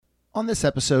On this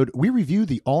episode, we review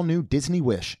the all-new Disney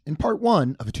Wish in part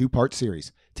 1 of a 2-part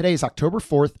series. Today is October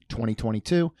 4th,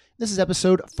 2022. This is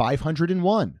episode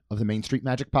 501 of the Main Street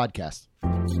Magic Podcast.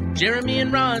 Jeremy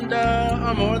and Rhonda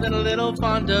are more than a little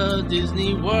fond of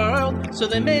Disney World, so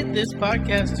they made this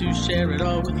podcast to share it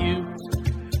all with you.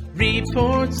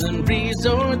 Reports and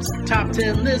resorts, top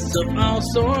 10 lists of all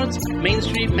sorts, Main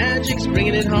Street Magic's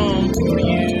bringing it home for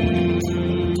you.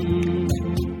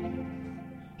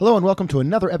 Hello and welcome to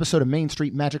another episode of Main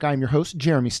Street Magic. I am your host,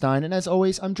 Jeremy Stein, and as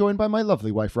always, I'm joined by my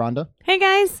lovely wife, Rhonda. Hey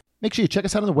guys! Make sure you check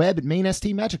us out on the web at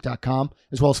mainstmagic.com,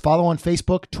 as well as follow on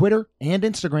Facebook, Twitter, and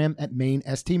Instagram at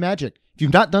MainSTMagic. If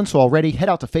you've not done so already, head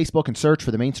out to Facebook and search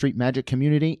for the Main Street Magic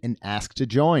community and ask to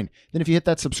join. Then if you hit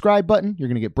that subscribe button, you're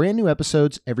going to get brand new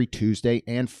episodes every Tuesday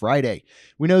and Friday.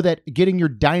 We know that getting your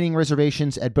dining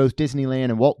reservations at both Disneyland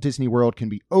and Walt Disney World can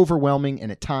be overwhelming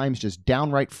and at times just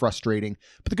downright frustrating.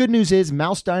 But the good news is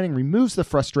Mouse Dining removes the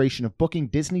frustration of booking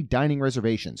Disney dining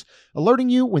reservations, alerting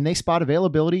you when they spot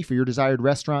availability for your desired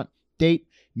restaurant, date,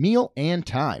 meal, and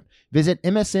time. Visit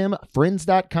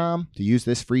msmfriends.com to use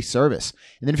this free service.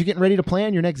 And then if you're getting ready to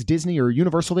plan your next Disney or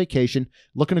Universal vacation,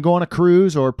 looking to go on a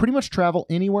cruise, or pretty much travel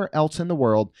anywhere else in the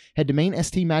world, head to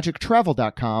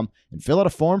mainstmagictravel.com and fill out a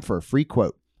form for a free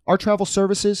quote. Our travel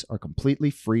services are completely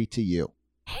free to you.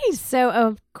 Hey, so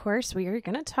of course we are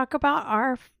going to talk about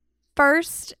our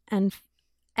first and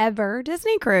ever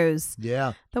Disney cruise.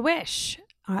 Yeah. The Wish,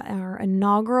 our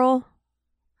inaugural,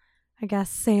 I guess,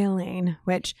 sailing,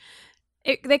 which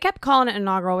they kept calling it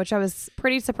inaugural, which I was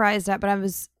pretty surprised at, but I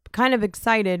was kind of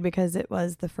excited because it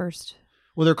was the first.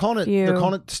 Well, they're calling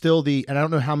it still the, and I don't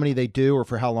know how many they do or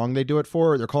for how long they do it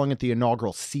for. They're calling it the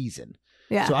inaugural season.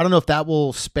 Yeah. So I don't know if that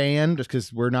will span, just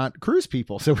because we're not cruise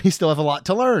people, so we still have a lot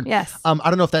to learn. Yes. I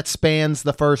don't know if that spans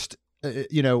the first,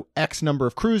 X number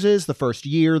of cruises, the first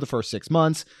year, the first 6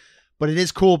 months, but it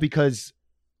is cool because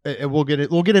we'll get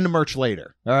into merch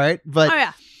later. All right. But oh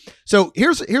yeah. So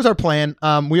here's our plan.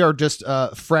 We are just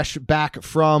fresh back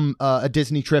from a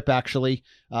Disney trip, actually.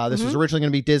 This was originally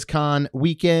going to be DizCon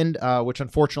weekend, which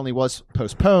unfortunately was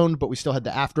postponed, but we still had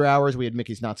the after hours. We had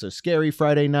Mickey's Not So Scary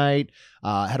Friday night.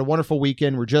 Had a wonderful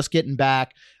weekend. We're just getting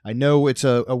back. I know it's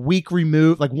a week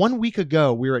removed. Like 1 week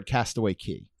ago, we were at Castaway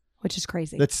Cay. Which is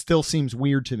crazy. That still seems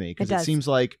weird to me because it seems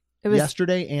like it was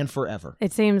yesterday and forever.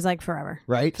 It seems like forever.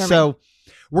 Right? So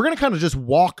we're going to kind of just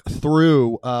walk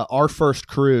through our first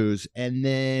cruise. And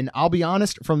then I'll be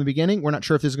honest, from the beginning, we're not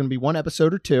sure if this is going to be one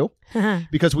episode or two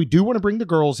because we do want to bring the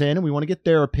girls in and we want to get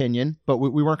their opinion, but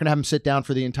we weren't going to have them sit down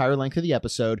for the entire length of the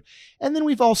episode. And then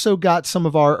we've also got some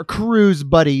of our cruise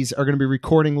buddies are going to be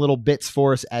recording little bits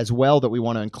for us as well that we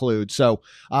want to include. So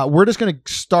we're just going to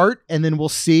start and then we'll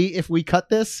see if we cut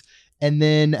this and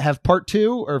then have part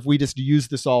 2 or if we just use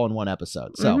this all in one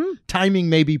episode. So timing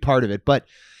may be part of it, but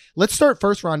let's start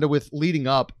first, Rhonda, with leading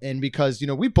up. And because,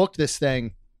 we booked this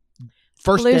thing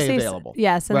first day available.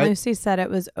 Yes. And right? Lucy said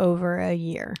it was over a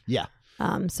year. Yeah.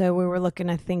 So we were looking,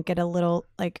 I think, at a little,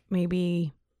 like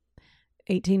maybe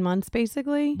 18 months,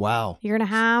 basically. Wow. Year and a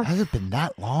half. Has it been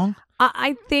that long?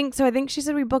 I think so. I think she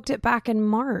said we booked it back in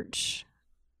March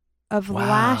of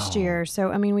last year.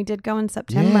 So, I mean, we did go in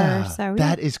September. Yeah, so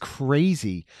that is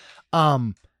crazy.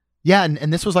 Yeah,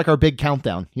 and this was like our big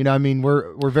countdown.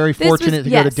 We're very fortunate to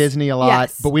go to Disney a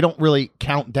lot, but we don't really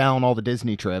count down all the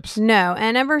Disney trips. No,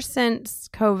 and ever since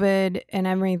COVID and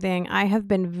everything, I have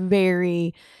been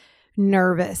very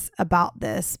nervous about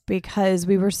this because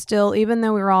we were still, even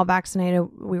though we were all vaccinated,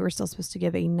 we were still supposed to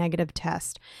give a negative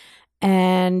test.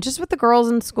 And just with the girls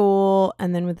in school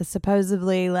and then with the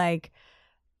supposedly like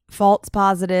false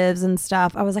positives and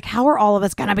stuff, I was like, how are all of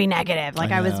us going to be negative?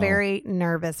 Like I was very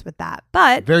nervous with that,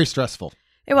 but very stressful.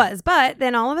 It was. But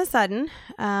then all of a sudden,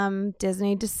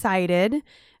 Disney decided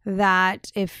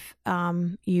that if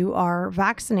you are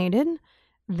vaccinated,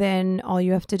 then all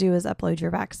you have to do is upload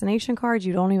your vaccination card.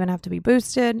 You don't even have to be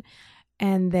boosted.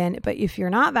 And then, but if you're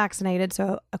not vaccinated,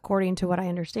 so according to what I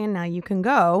understand now, you can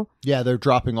go. Yeah, they're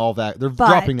dropping all that. They're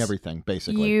dropping everything,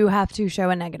 basically. You have to show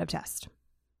a negative test.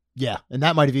 Yeah, and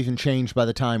that might have even changed by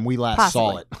the time we last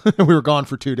saw it. We were gone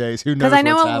for 2 days. Who knows? Because I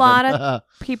know a lot of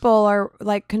people are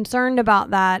like concerned about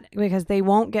that because they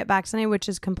won't get vaccinated, which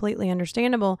is completely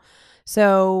understandable.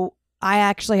 So I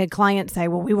actually had clients say,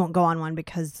 well, we won't go on one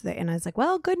because and I was like,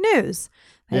 well, good news.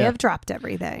 They have dropped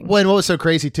everything. Well, and what was so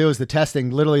crazy too is the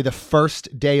testing. Literally the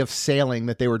first day of sailing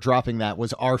that they were dropping that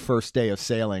was our first day of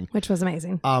sailing, which was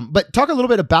amazing. But talk a little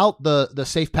bit about the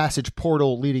Safe Passage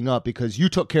portal leading up, because you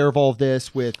took care of all of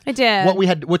this with I did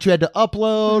what you had to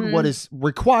upload, what is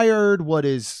required, what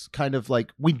is kind of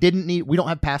like we don't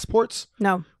have passports,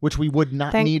 no, which we would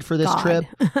not need for this trip.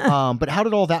 But how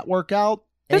did all that work out?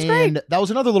 It was and great. that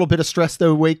was another little bit of stress,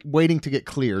 though, waiting to get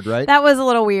cleared, right? That was a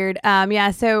little weird.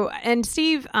 Yeah. So, and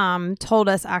Steve told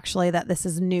us actually that this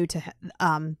is new to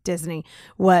Disney,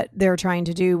 what they're trying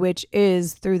to do, which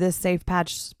is through this Safe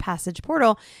Passage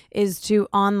portal, is to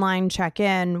online check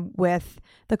in with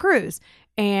the cruise.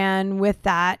 And with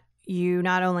that, you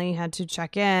not only had to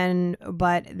check in,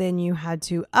 but then you had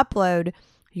to upload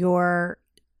your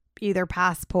either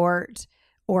passport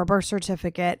or birth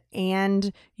certificate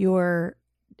and your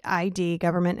ID,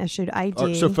 government issued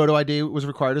ID. So photo ID was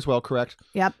required as well, correct?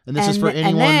 Yep. And this is for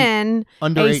anyone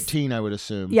under 18, I would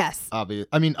assume. Yes. Obvious.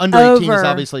 I mean, under 18 is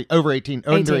obviously over 18.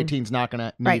 Under 18 is not going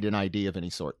to need Right. an ID of any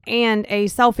sort. And a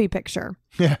selfie picture.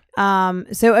 Yeah.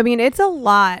 So, I mean, it's a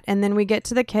lot. And then we get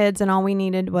to the kids, and all we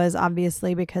needed was,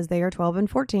 obviously, because they are 12 and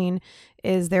 14,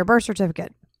 is their birth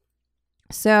certificate.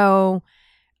 So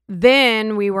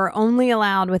then we were only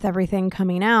allowed, with everything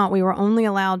coming out, we were only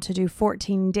allowed to do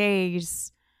 14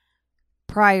 days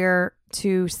prior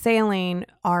to sailing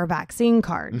our vaccine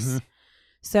cards. Mm-hmm.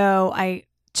 So I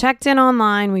checked in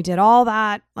online. We did all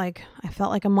that, like, I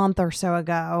felt like a month or so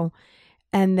ago.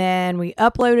 And then we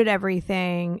uploaded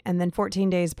everything. And then 14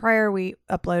 days prior, we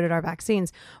uploaded our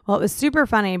vaccines. Well, it was super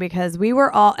funny because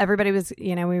everybody was,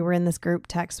 we were in this group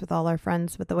text with all our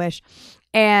friends with the Wish.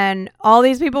 And all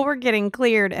these people were getting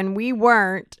cleared and we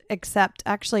weren't,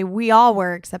 we all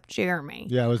were except Jeremy.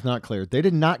 Yeah, it was not clear. They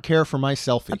did not care for my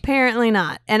selfie. Apparently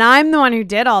not. And I'm the one who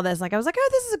did all this. Like, I was like, oh,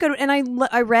 this is a good one. And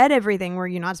I read everything where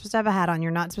you're not supposed to have a hat on.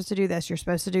 You're not supposed to do this. You're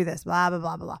supposed to do this, blah, blah,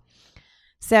 blah, blah, blah.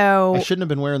 So I shouldn't have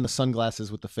been wearing the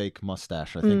sunglasses with the fake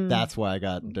mustache. I think that's why I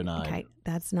got denied. Okay,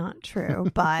 that's not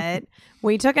true. But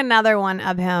we took another one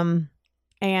of him,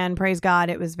 and praise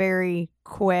God, it was very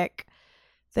quick.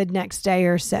 The next day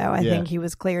or so, I think he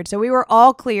was cleared. So we were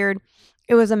all cleared.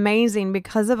 It was amazing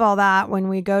because of all that. When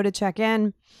we go to check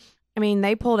in, I mean,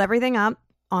 they pulled everything up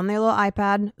on their little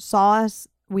iPad, saw us.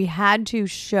 We had to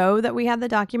show that we had the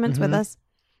documents with us,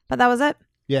 but that was it.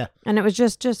 Yeah. And it was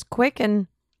just quick and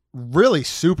really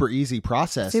super easy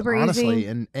process, super honestly.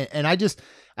 easy. And I just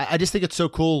think it's so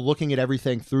cool looking at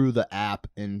everything through the app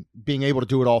and being able to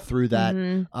do it all through that.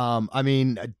 Mm-hmm. I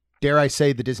mean, dare I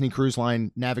say the Disney Cruise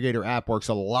Line Navigator app works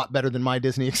a lot better than my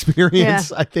Disney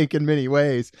experience, I think, in many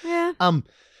ways. Yeah.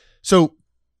 So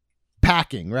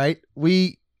packing, right?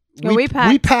 We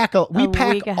pack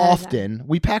often.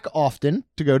 We pack often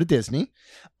to go to Disney.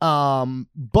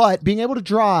 But being able to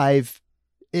drive,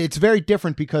 it's very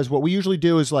different because what we usually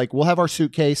do is like, we'll have our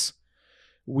suitcase.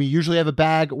 We usually have a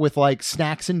bag with like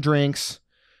snacks and drinks.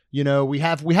 We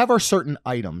have our certain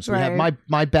items. We have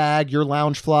my bag, your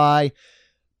Loungefly.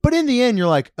 But in the end, you're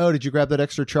like, oh, did you grab that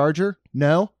extra charger?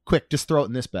 No? Quick, just throw it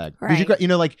in this bag. Right. Did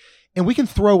you and we can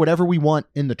throw whatever we want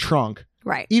in the trunk.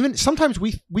 Right. Even sometimes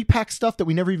we pack stuff that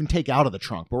we never even take out of the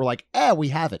trunk, but we're like, we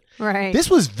have it. Right. This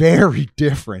was very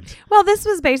different. Well, this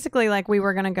was basically like we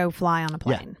were going to go fly on a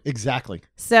plane. Yeah, exactly.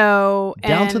 So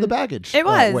down to the baggage. It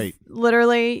was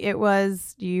literally,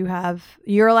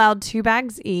 you're allowed 2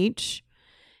 bags each,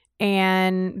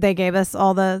 and they gave us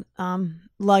all the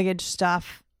luggage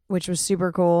stuff, which was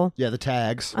super cool. Yeah, the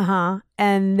tags.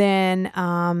 And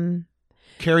then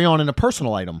carry on in a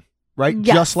personal item, right?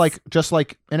 Yes. Just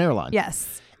like an airline.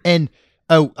 Yes. And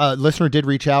a listener did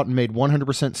reach out and made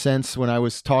 100% sense when I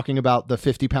was talking about the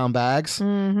 50-pound bags,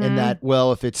 and that,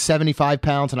 well, if it's 75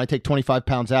 pounds and I take 25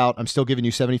 pounds out, I'm still giving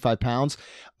you 75 pounds.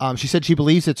 She said she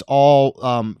believes it's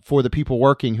all for the people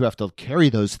working who have to carry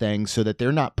those things so that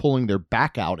they're not pulling their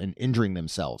back out and injuring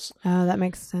themselves. Oh, that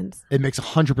makes sense. It makes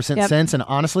 100% sense. And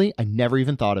honestly, I never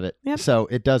even thought of it. Yep. So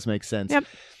it does make sense. Yep.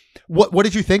 What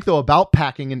did you think, though, about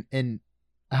packing and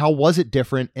how was it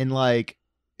different? And like,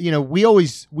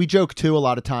 we joke too a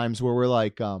lot of times where we're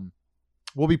like,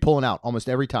 we'll be pulling out almost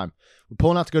every time. We're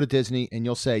pulling out to go to Disney and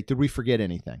you'll say, did we forget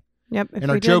anything? Yep.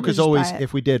 And our joke is always,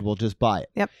 if we did, we'll just buy it.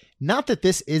 Yep. Not that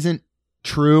this isn't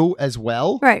true as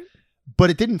well. Right. But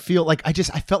it didn't feel like, I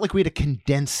felt like we had to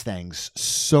condense things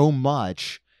so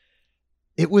much.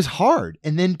 It was hard.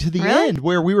 And then to the end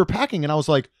where we were packing and I was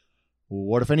like, well,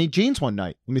 what if I need jeans one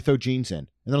night? Let me throw jeans in. And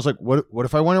then I was like, what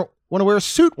if I want to wear a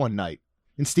suit one night?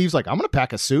 And Steve's like, I'm going to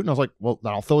pack a suit. And I was like, well,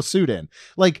 then I'll throw a suit in.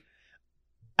 Like,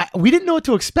 we didn't know what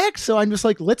to expect. So I'm just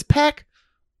like, let's pack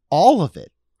all of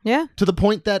it. Yeah. To the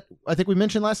point that I think we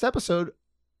mentioned last episode,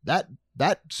 that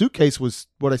suitcase was,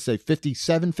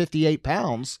 57, 58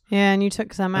 pounds. Yeah, and you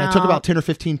took some out. I took about 10 or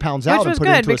 15 pounds out and put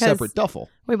it into a separate duffel.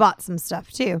 We bought some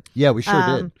stuff too. Yeah, we sure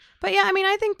did. But yeah, I mean,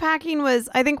 I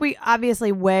think we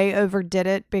obviously way overdid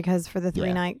it because for the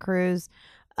 3-night cruise.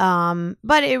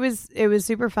 But it was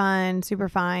super fun, super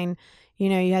fine.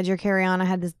 You had your carry-on. I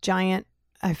had this giant,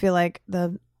 I feel like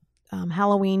the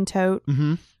Halloween tote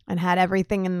Mm-hmm. and had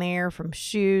everything in there from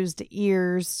shoes to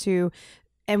ears to,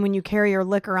 and when you carry your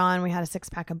liquor on, we had a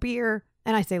 6-pack of beer.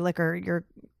 And I say liquor, your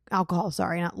alcohol,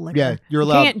 sorry, not liquor. Yeah, you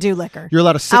can't do liquor. You're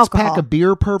allowed a 6-pack Alcohol. of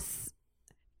beer per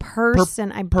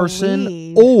person, I person,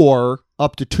 believe. or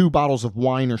up to 2 bottles of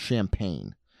wine or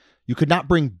champagne. You could not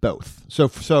bring both.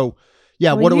 So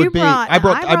yeah, Well, what it you would be. brought- I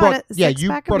brought. I brought a Yeah, you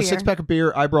 6-pack of brought a beer. 6-pack of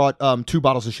beer. I brought 2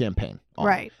 bottles of champagne. on.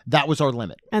 Right. That was our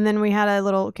limit. And then we had a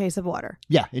little case of water.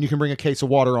 Yeah, and you can bring a case of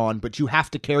water on, but you have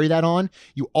to carry that on.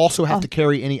 You also have to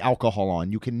carry any alcohol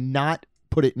on. You cannot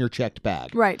put it in your checked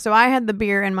bag. Right. So I had the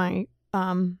beer in my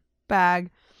bag,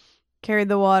 carried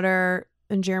the water,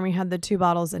 and Jeremy had the 2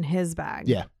 bottles in his bag.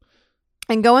 Yeah.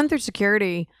 And going through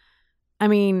security, I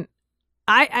mean,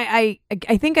 I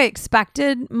think I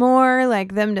expected more,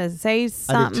 like them to say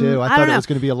something. I did too. I don't thought know. it was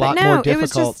going to be a lot But more It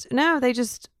was difficult.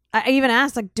 just, I even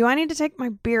asked, like, do I need to take my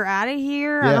beer out of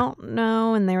here? I Yeah. don't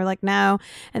know. And they were like, no.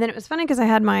 And then it was funny because I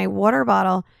had my water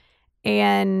bottle,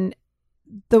 and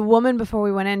the woman before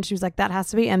we went in, she was like, that has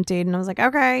to be emptied. And I was like,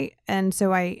 okay. And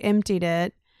so I emptied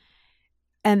it.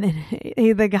 And then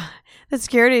the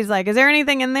security's like, is there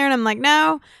anything in there? And I'm like,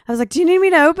 no. I was like, do you need me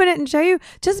to open it and show you?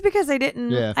 Just because I didn't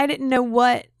know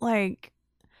what, like,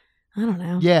 I don't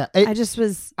know. Yeah. I just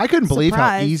was I couldn't believe how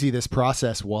surprised. easy this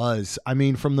process was. I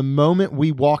mean, from the moment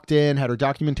we walked in, had our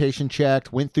documentation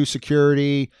checked, went through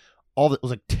security, all that was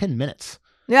like 10 minutes.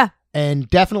 Yeah. And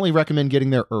definitely recommend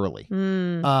getting there early,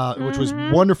 which was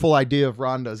wonderful idea of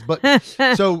Rhonda's. But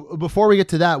so before we get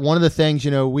to that, one of the things,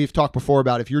 we've talked before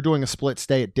about if you're doing a split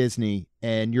stay at Disney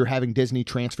and you're having Disney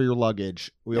transfer your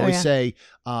luggage, we always say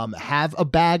have a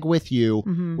bag with you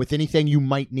with anything you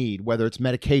might need, whether it's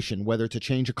medication, whether it's a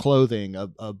change of clothing,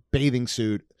 a bathing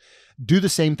suit. Do the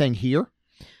same thing here.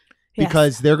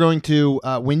 Because they're going to,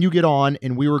 when you get on,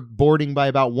 and we were boarding by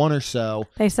about 1 or so.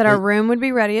 They said our room would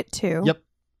be ready at 2. Yep.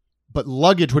 But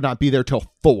luggage would not be there till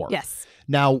 4. Yes.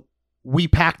 Now, we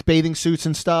packed bathing suits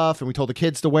and stuff, and we told the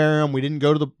kids to wear them. We didn't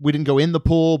go in the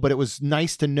pool, but it was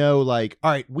nice to know, like,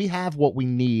 all right, we have what we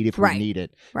need if we need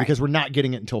it, because we're not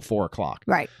getting it until 4:00.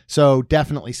 Right. So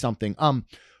definitely something.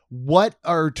 What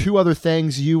are 2 other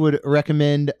things you would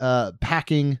recommend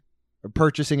packing or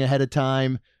purchasing ahead of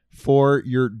time for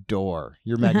your door,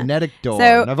 your magnetic door?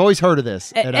 So, and I've always heard of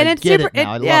this, and I it's get super, it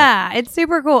now. I love it. It's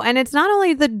super cool, and it's not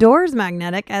only the door's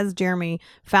magnetic, as Jeremy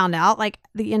found out. Like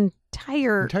the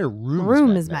entire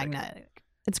room is magnetic.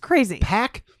 It's crazy.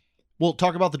 Well,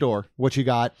 talk about the door, what you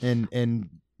got, and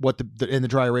what the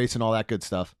dry erase and all that good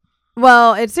stuff.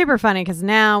 Well, it's super funny because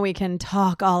now we can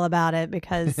talk all about it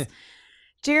because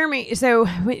Jeremy. So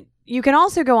you can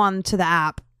also go on to the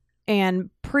app and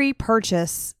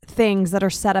pre-purchase things that are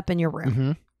set up in your room.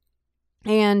 Mm-hmm.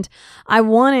 And I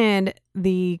wanted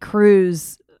the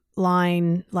cruise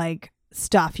line like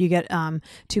stuff. You get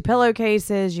 2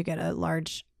 pillowcases, you get a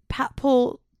large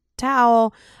pool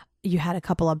towel, you had a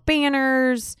couple of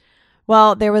banners.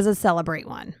 Well, there was a Celebrate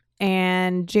one,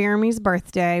 and Jeremy's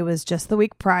birthday was just the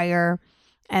week prior,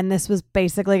 and this was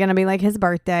basically going to be like his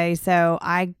birthday, so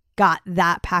I got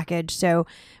that package. So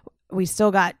we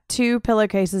still got 2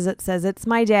 pillowcases that says it's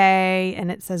my day, and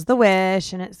it says the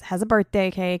wish, and it has a birthday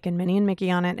cake and Minnie and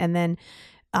Mickey on it, and then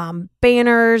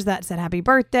banners that said happy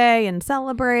birthday and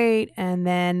celebrate. And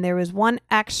then there was one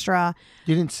extra.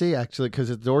 You didn't see, actually, because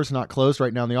the door's not closed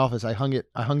right now in the office. I hung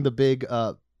the big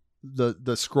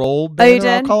the scroll banner, you did?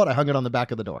 I'll call it. I hung it on the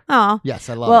back of the door. Oh Yes,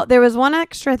 I love well, it. there was one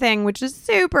extra thing which is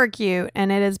super cute,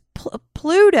 and it is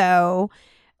Pluto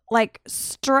like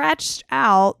stretched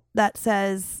out that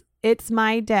says it's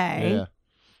my day. Yeah.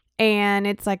 And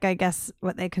it's like, I guess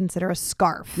what they consider a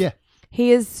scarf. Yeah.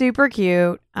 He is super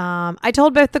cute. I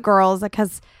told both the girls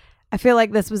because I feel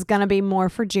like this was going to be more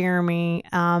for Jeremy.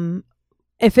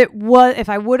 If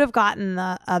I would have gotten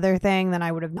the other thing, then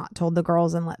I would have not told the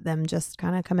girls and let them just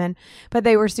kind of come in. But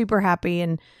they were super happy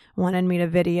and wanted me to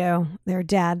video their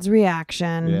dad's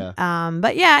reaction. Yeah.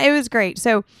 But yeah, it was great.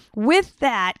 So with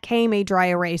that came a dry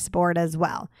erase board as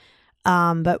well.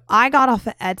 But I got off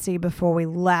of Etsy before we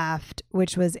left,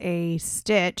 which was a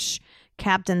Stitch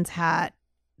captain's hat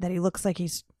that he looks like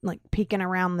he's like peeking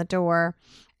around the door,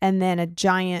 and then a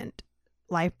giant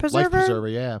life preserver,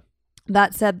 Yeah.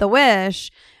 that said the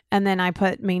wish, and then I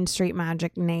put Main Street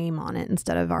Magic name on it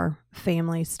instead of our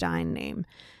family Stein name.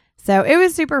 So it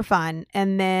was super fun.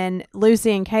 And then Lucy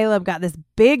and Caleb got this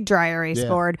big dry erase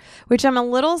board, which I'm a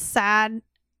little sad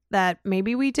that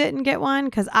maybe we didn't get one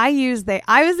because I was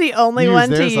the only one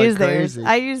to use theirs.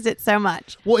 I used it so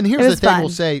much. Well, and here's the thing fun. we'll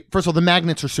say. First of all, the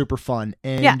magnets are super fun.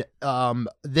 And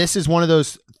this is one of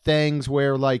those things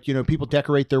where like, you know, people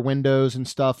decorate their windows and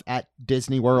stuff at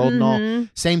Disney World and all.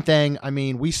 Same thing. I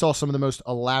mean, we saw some of the most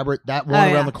elaborate, that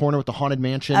one around the corner with the Haunted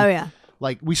Mansion. Oh, yeah.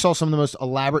 Like we saw some of the most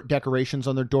elaborate decorations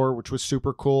on their door, which was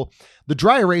super cool. The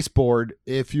dry erase board,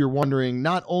 if you're wondering,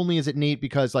 not only is it neat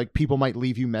because like people might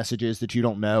leave you messages that you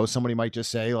don't know. Somebody might just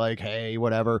say like, hey,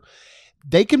 whatever.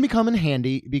 They can become in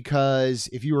handy because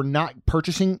if you are not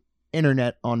purchasing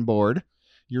internet on board,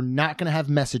 you're not going to have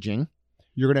messaging.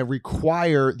 You're going to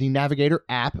require the Navigator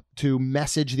app to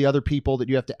message the other people that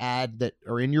you have to add that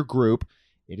are in your group.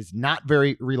 It is not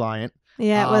very reliant.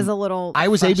 Yeah, it was a little I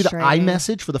was able to frustrating.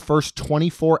 iMessage for the first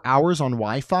 24 hours on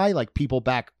Wi-Fi, like people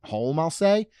back home, I'll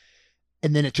say.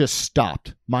 And then it just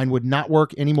stopped. Mine would not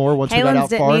work anymore once we got out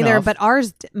didn't far either, enough.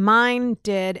 but mine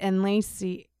did, and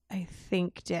Lacey, I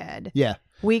think, did. Yeah.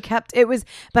 We kept,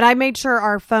 but I made sure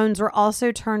our phones were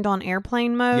also turned on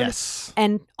airplane mode. Yes.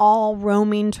 And all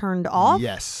roaming turned off.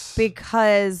 Yes.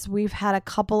 Because we've had a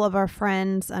couple of our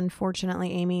friends,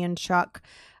 unfortunately, Amy and Chuck,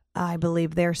 I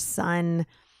believe their son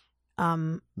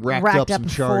racked up some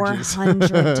charges.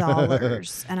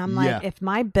 $400. And I'm like, Yeah. if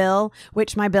my bill,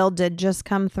 which my bill did just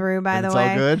come through, by And the it's way.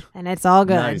 all good? And it's all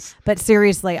good. Nice. But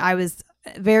seriously, I was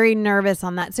very nervous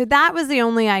on that. So that was the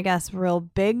only, I guess, real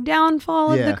big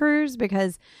downfall of Yeah. the cruise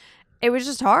because it was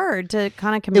just hard to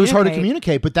kind of communicate. It was hard to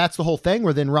communicate, but that's the whole thing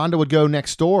where then Rhonda would go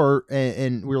next door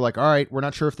and we were like, all right, we're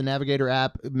not sure if the Navigator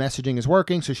app messaging is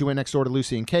working. So she went next door to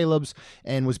Lucy and Caleb's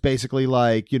and was basically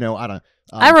like, you know, I don't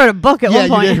I wrote a book at one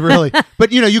point. Yeah, you did, really.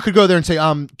 But, you know, you could go there and say,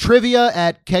 trivia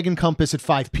at Keg and Compass at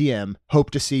 5 p.m. Hope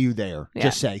to see you there. Yeah.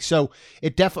 Just say. So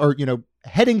it or, you know,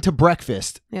 heading to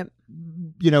breakfast. Yep.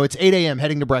 You know, it's 8 a.m.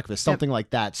 heading to breakfast, something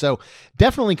like that. So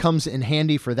definitely comes in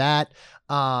handy for that.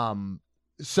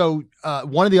 So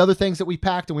one of the other things that we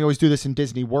packed, and we always do this in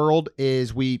Disney World,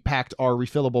 is we packed our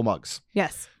refillable mugs.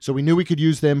 Yes. So we knew we could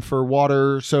use them for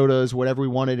water, sodas, whatever we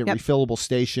wanted at Yep. refillable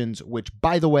stations, which,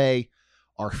 by the way,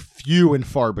 are few and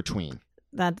far between.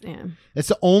 It's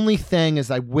the only thing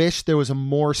is I wish there was a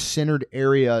more centered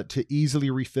area to easily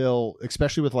refill,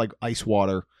 especially with like ice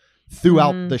water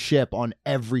throughout the ship on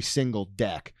every single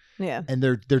deck. Yeah. And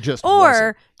they're just Or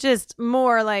wasn't. just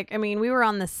more like, I mean, we were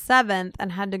on the 7th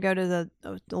and had to go to the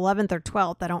 11th or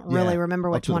 12th. I don't really remember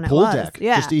Up which to one the it pool was. deck,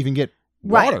 Yeah. just to even get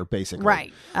Right. water, basically.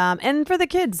 Right. And for the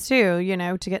kids too, you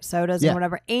know, to get sodas Yeah. and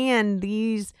whatever. And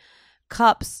these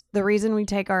cups, the reason we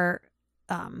take our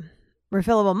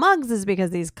refillable mugs is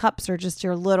because these cups are just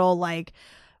your little like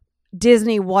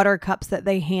Disney water cups that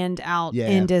they hand out Yeah.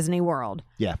 in Disney World.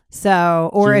 Yeah. So,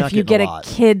 or you're if not you getting get a a lot.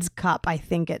 kid's cup, I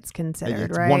think it's considered,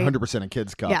 It's right? 100% a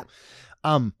kid's cup.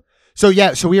 Yeah.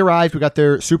 So we arrived. We got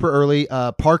there super early.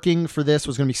 Parking for this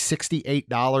was going to be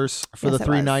 $68 for Yes, the it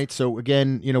 3 was. nights. So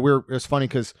again, you know, it's funny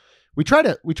because we try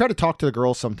to talk to the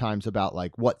girls sometimes about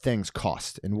like what things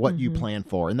cost and what you plan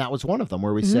for, and that was one of them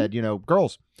where we said, you know,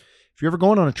 girls, if you're ever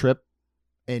going on a trip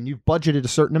and you've budgeted a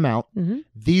certain amount,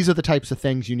 these are the types of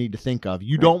things you need to think of.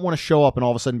 You don't want to show up and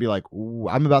all of a sudden be like, ooh,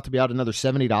 I'm about to be out another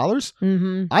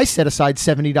 $70. I set aside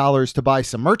 $70 to buy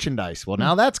some merchandise. Well,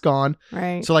 now that's gone.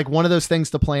 Right. So like one of those things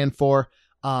to plan for.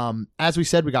 As we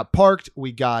said, we got parked,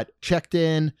 we got checked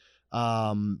in.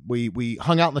 We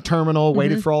hung out in the terminal,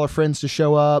 waited for all our friends to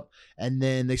show up. And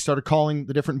then they started calling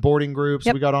the different boarding groups.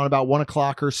 Yep. We got on about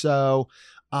 1:00 or so.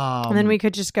 And then we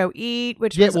could just go eat,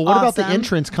 which Yeah, was well, what about the awesome.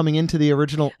 entrance coming into the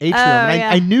original atrium? Oh, And yeah.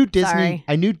 I knew Disney. Sorry.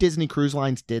 I knew Disney Cruise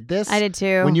Lines did this. I did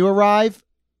too. when you arrive,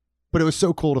 but it was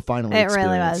so cool to finally. It really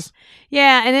experience. was.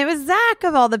 Yeah, and it was Zach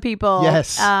of all the people.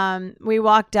 Yes. We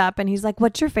walked up and he's like,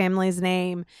 "What's your family's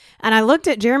name?" And I looked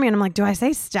at Jeremy and I'm like, "Do I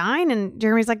say Stein?" And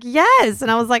Jeremy's like, "Yes."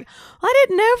 And I was like, "I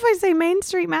didn't know if I say Main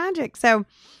Street Magic." So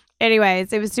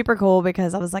anyways, it was super cool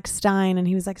because I was like Stein and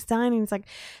he was like Stein and he's like,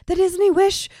 "The Disney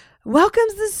Wish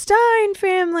welcomes the Stein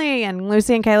family." And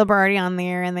Lucy and Caleb were already on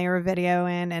there and they were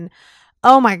videoing, and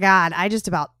oh my God, I just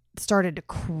about started to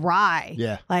cry.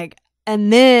 Yeah. Like,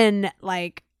 and then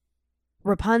like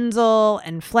Rapunzel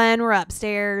and Flynn were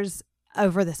upstairs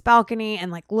over this balcony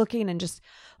and like looking and just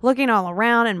looking all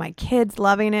around, and my kids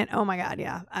loving it. Oh my God.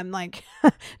 Yeah. I'm like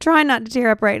trying not to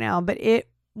tear up right now, but it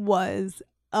was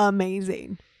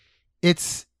amazing.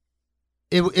 It's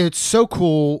so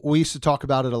cool. We used to talk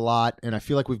about it a lot, and I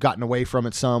feel like we've gotten away from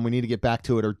it some. We need to get back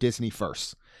to it, or Disney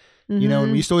first. You know,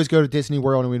 and we used to always go to Disney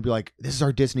World and we'd be like, this is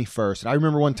our Disney first. And I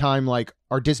remember one time, like,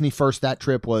 our Disney first that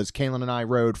trip was Kaylin and I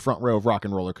rode front row of Rock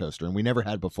and Roller Coaster, and we never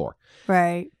had before.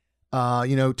 Right.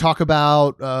 You know, talk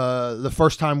about the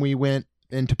first time we went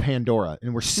into Pandora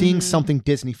and we're seeing something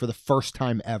Disney for the first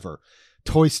time ever.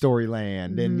 Toy Story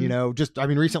Land and, you know, just, I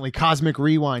mean, recently Cosmic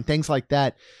Rewind, things like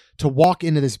that. To walk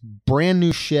into this brand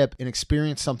new ship and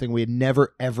experience something we had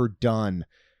never, ever done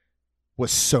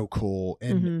was so cool.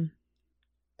 And Mhm.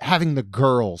 having the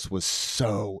girls was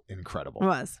so incredible. It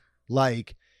was.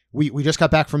 Like we just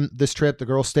got back from this trip. The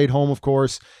girls stayed home, of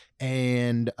course.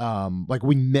 And like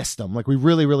we missed them. Like we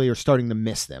really, really are starting to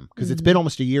miss them because it's been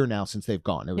almost a year now since they've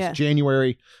gone. It was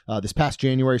January, this past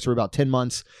January. So we're about 10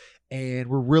 months. And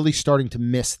we're really starting to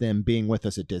miss them being with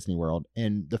us at Disney World.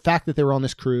 And the fact that they were on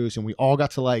this cruise and we all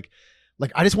got to like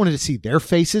I just wanted to see their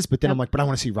faces, but then I'm like, but I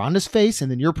want to see Rhonda's face.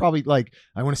 And then you're probably like,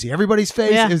 I want to see everybody's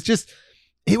face. Yeah. It's just,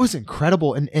 it was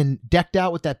incredible and decked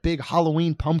out with that big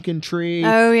Halloween pumpkin tree.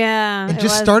 Oh yeah. And it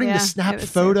just was, starting yeah. to snap It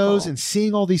was photos so cool. and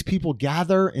seeing all these people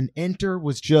gather and enter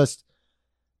was just,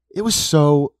 it was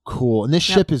so cool. And this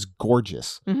ship is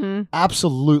gorgeous. Mhm.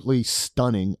 Absolutely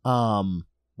stunning.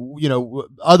 You know,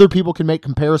 other people can make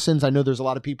comparisons. I know there's a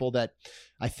lot of people that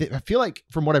I feel like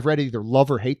from what I've read either love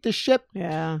or hate this ship.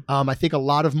 Yeah. I think a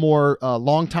lot of more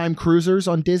longtime cruisers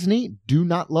on Disney do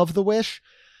not love the Wish.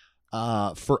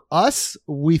 For us,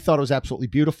 we thought it was absolutely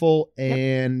beautiful.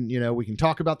 And, you know, we can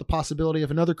talk about the possibility of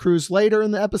another cruise later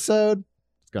in the episode.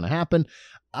 It's going to happen.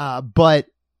 But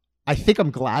I think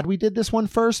I'm glad we did this one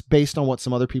first based on what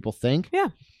some other people think. Yeah.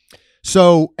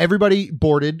 So everybody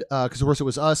boarded because, of course, it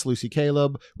was us, Lucy,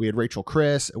 Caleb. We had Rachel,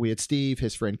 Chris. We had Steve,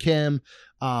 his friend Kim.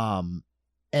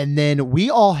 And then we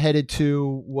all headed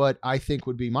to what I think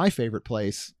would be my favorite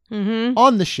place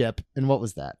on the ship. And what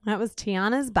was that? That was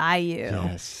Tiana's Bayou.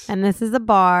 Yes. And this is a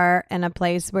bar and a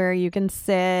place where you can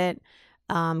sit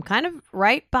kind of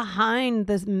right behind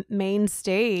this main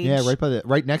stage. Yeah,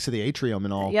 right next to the atrium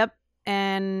and all. Yep.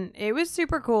 And it was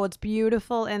super cool. It's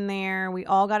beautiful in there. We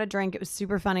all got a drink. It was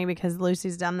super funny because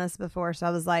Lucy's done this before. So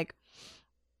I was like,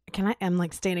 I'm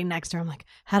like standing next to her. I'm like,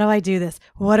 how do I do this?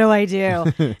 What do I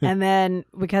do? And then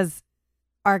because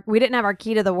we didn't have our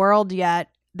key to the world yet,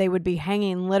 they would be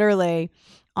hanging literally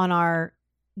on our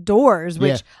doors,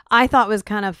 which I thought was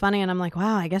kind of funny. And I'm like,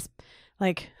 wow, I guess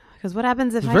like, because what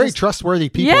happens if very trustworthy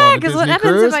people. Yeah, because what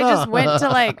happens if I just went to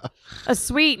like a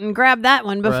suite and grabbed that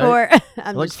one before? Right.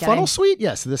 I'm like just kidding. funnel suite?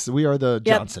 Yes, we are the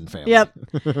Johnson family. Yep.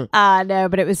 No,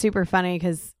 but it was super funny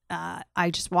because I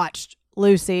just watched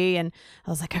Lucy and I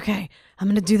was like, okay, I'm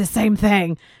gonna do the same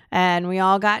thing. And we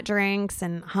all got drinks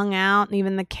and hung out, and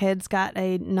even the kids got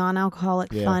a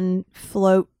non-alcoholic fun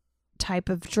float type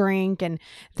of drink, and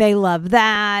they love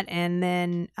that. And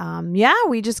then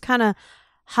we just kind of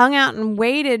hung out and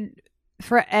waited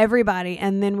for everybody,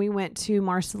 and then we went to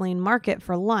Marceline Market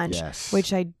for lunch,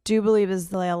 which I do believe is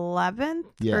the 11th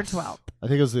or 12th. I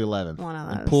think it was the 11th. One of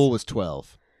those. And pool was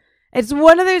 12. It's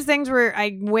one of those things where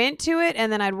I went to it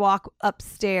and then I'd walk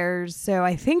upstairs, so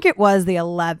I think it was the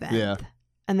 11th. Yeah.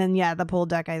 And then the pool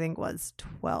deck I think was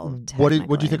 12. What do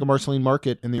you think of Marceline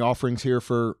Market and the offerings here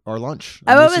for our lunch?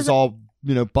 It this is all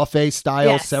buffet style,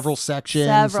 Yes. several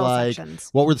sections. Sections.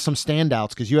 What were some standouts?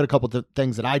 Because you had a couple of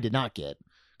things that I did not get.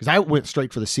 Because I went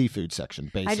straight for the seafood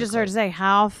section, basically. I just heard to say,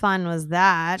 how fun was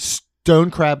that?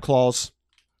 Stone crab claws,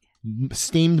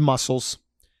 steamed mussels,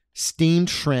 steamed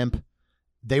shrimp.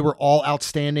 They were all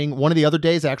outstanding. One of the other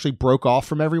days, I actually broke off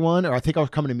from everyone, or I think I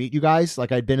was coming to meet you guys.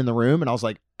 Like I'd been in the room, and I was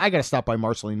like, I got to stop by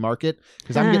Marceline Market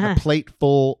because I'm getting a plate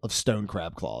full of stone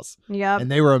crab claws. Yep.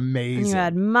 And they were amazing. And you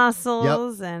had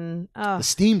mussels and the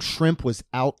steamed shrimp was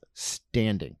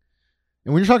outstanding.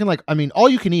 And when you're talking all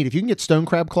you can eat, if you can get stone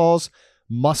crab claws,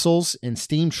 mussels, and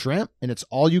steamed shrimp, and it's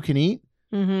all you can eat,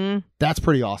 that's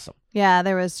pretty awesome. Yeah,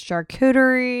 there was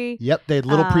charcuterie. Yep, they had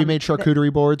little pre-made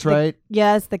charcuterie boards, right?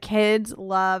 Yes, the kids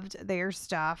loved their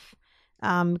stuff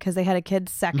because they had a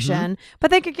kids section,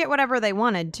 but they could get whatever they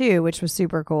wanted too, which was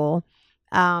super cool.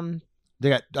 They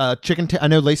got chicken. I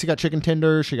know Lacey got chicken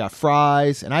tenders. She got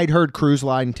fries, and I'd heard cruise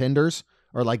line tenders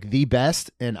are like the best,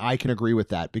 and I can agree with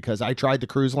that because I tried the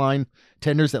cruise line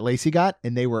tenders that Lacey got,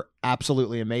 and they were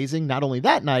absolutely amazing. Not only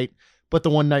that night, but the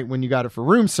one night when you got it for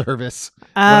room service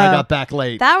when I got back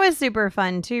late. That was super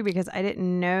fun too because I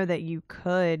didn't know that you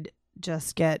could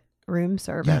just get room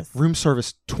service. Yeah, room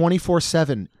service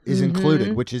 24/7 is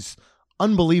included, which is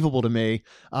unbelievable to me.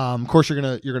 Of course, you're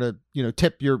gonna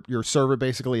tip your server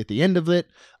basically at the end of it.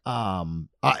 I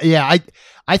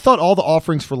thought all the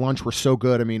offerings for lunch were so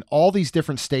good. I mean, all these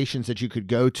different stations that you could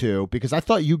go to because I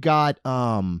thought you got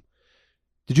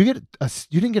Did you get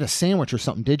you didn't get a sandwich or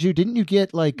something, did you? Didn't you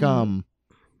get like I'm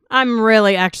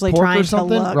really actually pork trying or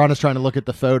something? to look. Rhonda's trying to look at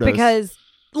the photos. Because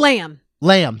lamb.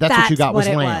 That's what you got was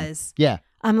what lamb. It was. Yeah.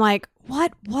 I'm like,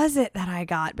 what was it that I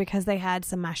got? Because they had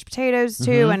some mashed potatoes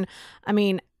too. And I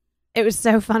mean, it was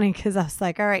so funny because I was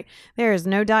like, all right, there is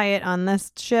no diet on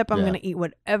this ship. I'm going to eat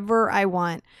whatever I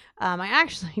want. I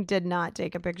actually did not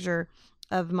take a picture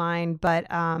of mine, but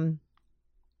and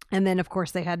then of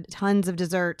course they had tons of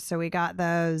desserts, so we got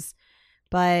those.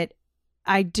 But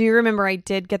I do remember I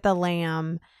did get the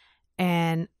lamb,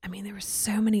 and I mean there were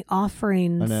so many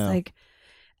offerings. I know.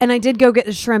 And I did go get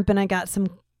the shrimp, and I got some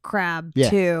crab Yeah.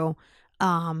 too.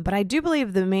 But I do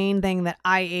believe the main thing that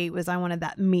I ate was I wanted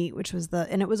that meat, which was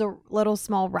and it was a little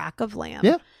small rack of lamb.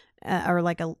 Yeah. Or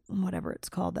like a, whatever it's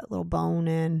called, that little bone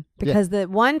in. Because the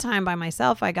one time by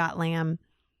myself, I got lamb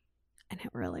and it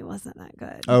really wasn't that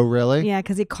good. Oh, really? Yeah.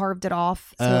 Cause he carved it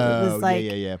off. So it was like,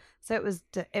 yeah. so it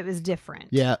was different.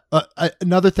 Yeah.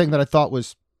 Another thing that I thought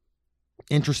was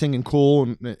interesting and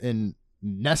cool and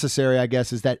necessary, I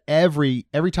guess, is that every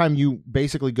time you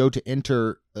basically go to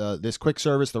enter this quick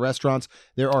service, the restaurants,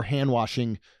 there are hand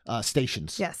washing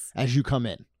stations. Yes. As you come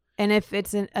in. And if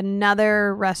it's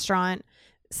another restaurant,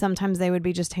 sometimes they would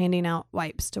be just handing out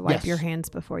wipes to wipe Yes. your hands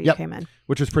before you came in.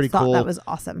 Which was pretty Thought cool. that was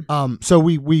awesome. So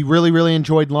we really, really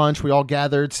enjoyed lunch. We all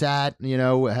gathered, sat,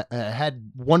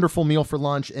 had wonderful meal for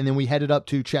lunch. And then we headed up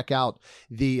to check out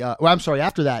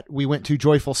after that, we went to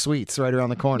Joyful Sweets right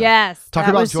around the corner. Yes. Talk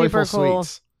that about was Joyful super cool.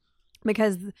 Sweets.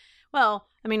 Because, well,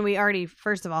 I mean, we already,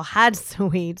 first of all, had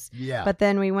sweets. Yeah. But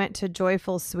then we went to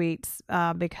Joyful Sweets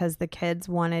because the kids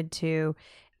wanted to.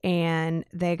 And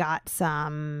they got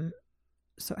some,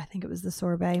 so I think it was the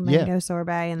sorbet, mango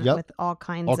sorbet, and with all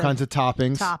kinds of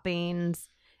toppings.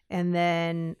 And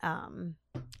then and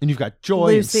you've got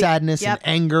joy Lucy, and sadness and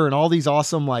anger and all these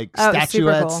awesome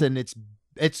statuettes, cool. and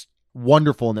it's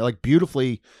wonderful, and they're like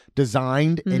beautifully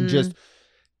designed and just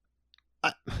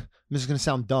this is gonna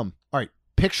sound dumb. All right,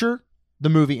 picture the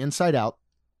movie Inside Out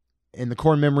and the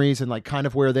core memories and like kind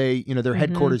of where they their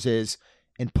headquarters is,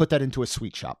 and put that into a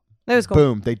sweet shop. It was cool.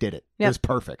 Boom, they did it. Yep. It was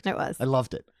perfect. It was. I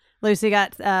loved it. Lucy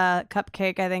got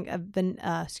cupcake, I think,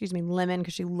 lemon,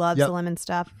 because she loves the lemon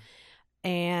stuff.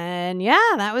 And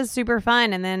yeah, that was super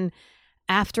fun. And then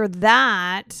after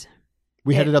that,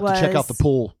 we headed up to check out the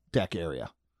pool deck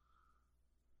area.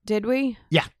 Did we?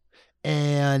 Yeah.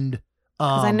 And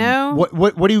because I know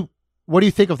what do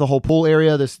you think of the whole pool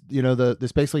area? This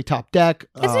this basically top deck.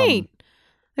 It's neat.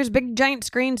 There's big giant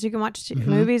screens so you can watch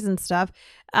movies and stuff.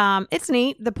 It's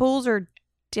neat. The pools are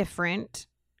different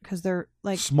because they're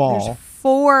like small. There's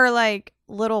 4 like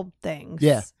little things.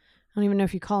 Yeah. I don't even know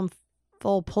if you call them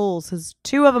full pools because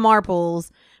 2 of them are pools,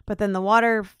 but then the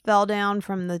water fell down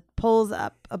from the pools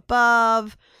up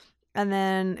above, and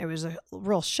then it was a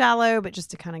real shallow, but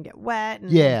just to kind of get wet. And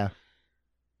yeah.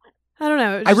 I don't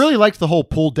know. I really liked the whole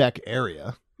pool deck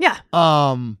area. Yeah.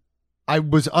 I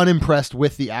was unimpressed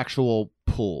with the actual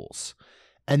pools.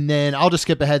 And then I'll just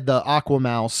skip ahead. The Aqua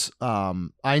Mouse, I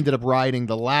ended up riding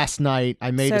the last night.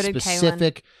 I made it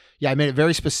specific. I made it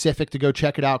very specific to go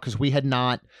check it out because we had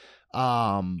not.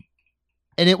 And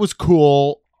it was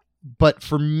cool. But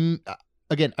for me,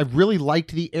 again, I really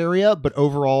liked the area, but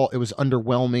overall it was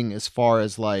underwhelming as far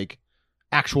as like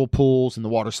actual pools and the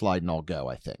water slide and all go,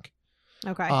 I think.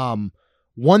 Okay.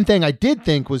 One thing I did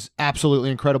think was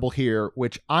absolutely incredible here,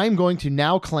 which I'm going to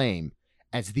now claim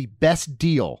as the best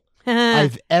deal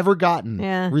I've ever gotten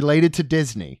related to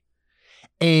Disney.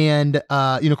 And,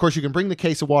 of course, you can bring the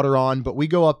case of water on, but we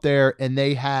go up there and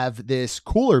they have this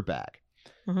cooler bag.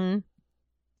 Mm-hmm.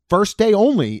 First day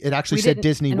only, it actually said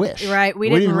Disney Wish. Right. We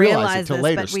didn't realize it until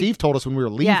later. Steve told us when we were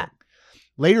leaving. Yeah.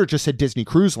 Later, it just said Disney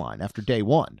Cruise Line after day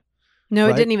one. No,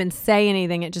 it didn't even say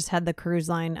anything. It just had the cruise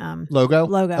line logo.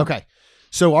 Okay.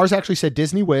 So ours actually said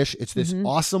Disney Wish. It's this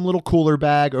awesome little cooler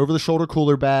bag, over-the-shoulder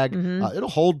cooler bag. It'll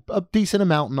hold a decent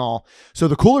amount and all. So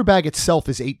the cooler bag itself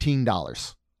is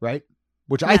 $18, right?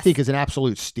 Which I think is an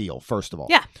absolute steal, first of all.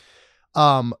 Yeah.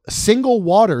 Single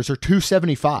waters are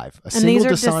 $2.75. And these are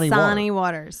Dasani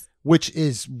waters. Which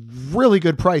is really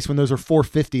good price when those are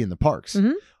 $4.50 in the parks.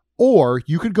 Mm-hmm. Or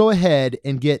you could go ahead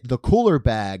and get the cooler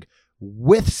bag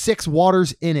with 6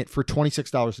 waters in it for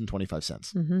 $26.25.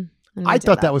 Mm-hmm. I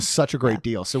thought that was such a great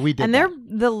deal. So we did and they're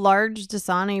the large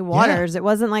Dasani waters. It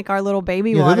wasn't like our little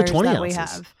baby waters the 20 that ounces. We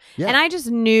have. Yeah. And I just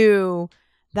knew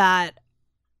that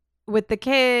with the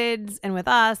kids and with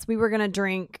us, we were going to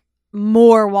drink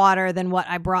more water than what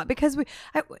I brought because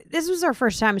this was our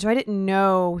first time. So I didn't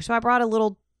know. So I brought a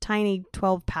little tiny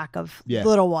 12-pack of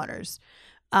little waters.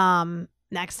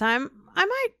 Next time I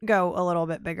might go a little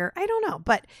bit bigger. I don't know.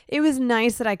 But it was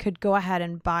nice that I could go ahead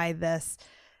and buy this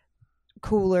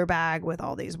cooler bag with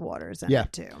all these waters in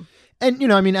it too.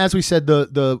 And as we said,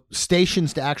 the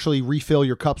stations to actually refill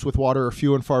your cups with water are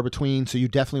few and far between, so you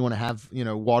definitely want to have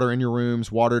water in your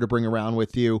rooms, water to bring around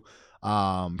with you,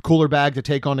 cooler bag to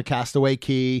take on to Castaway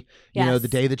Cay the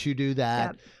day that you do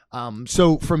that.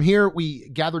 So from here we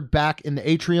gathered back in the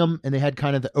atrium and they had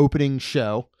kind of the opening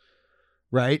show,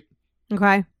 right?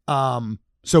 Okay.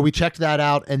 So we checked that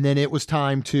out, and then it was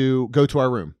time to go to our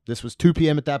room. This was 2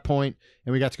 p.m. at that point,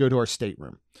 and we got to go to our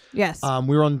stateroom. Yes.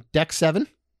 We were on deck 7.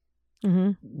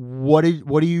 Mm-hmm. What'd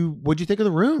you think of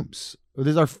the rooms?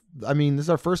 This is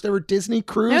our first ever Disney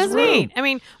cruise. It was room. neat. I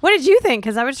mean, what did you think?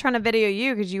 Because I was trying to video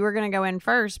you because you were going to go in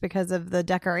first because of the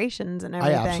decorations and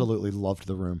everything. I absolutely loved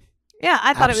the room. Yeah,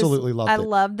 I thought absolutely loved it. I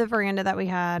loved the veranda that we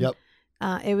had. Yep.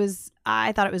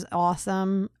 I thought it was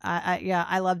awesome.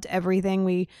 I loved everything.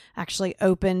 We actually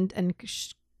opened and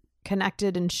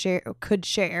connected and could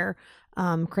share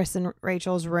Chris and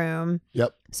Rachel's room.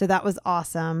 Yep. So that was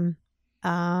awesome.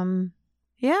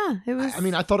 Yeah, it was.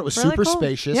 I thought it was really super cool.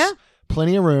 spacious. Yeah.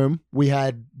 Plenty of room. We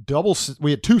had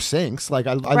 2 sinks. Like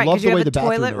I Right, loved 'cause you the way have the a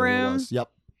bathroom toilet area room. was. Yep.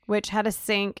 Which had a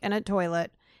sink and a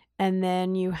toilet, and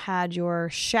then you had your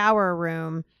shower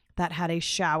room that had a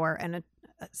shower and a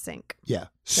sink. Yeah.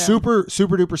 So-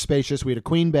 Super duper spacious. We had a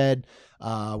queen bed.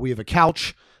 We have a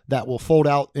couch that will fold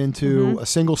out into a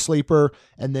single sleeper,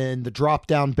 and then the drop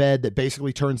down bed that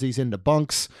basically turns these into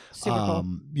bunks. Super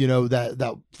cool.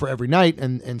 That for every night,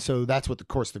 and so that's what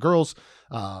the girls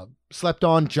slept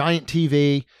on. Giant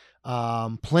TV,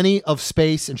 plenty of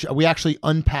space, and we actually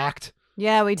unpacked.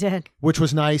 Yeah, we did. Which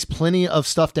was nice. Plenty of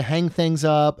stuff to hang things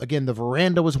up. Again, the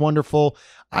veranda was wonderful.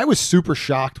 I was super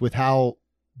shocked with how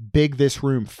big this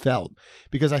room felt,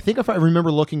 because I think if I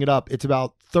remember looking it up, it's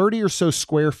about 30 or so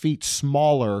square feet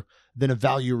smaller than a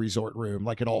value resort room,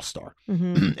 like an All-Star.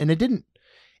 Mm-hmm. And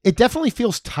it definitely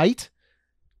feels tight,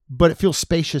 but it feels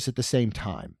spacious at the same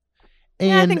time.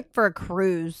 And I think for a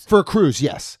cruise. For a cruise,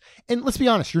 yes. And let's be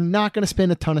honest, you're not going to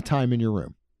spend a ton of time in your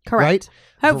room. Correct. Right?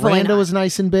 Hopefully Veranda not. was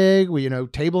nice and big. We,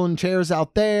 table and chairs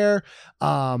out there.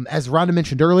 As Rhonda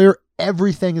mentioned earlier,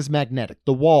 everything is magnetic.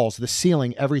 The walls, the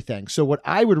ceiling, everything. So what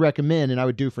I would recommend and I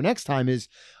would do for next time is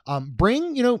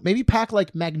bring, maybe pack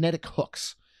like magnetic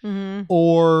hooks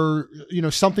or,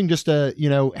 something just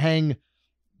to, hang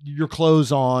your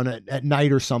clothes on at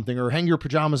night or something, or hang your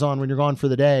pajamas on when you're gone for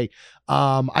the day.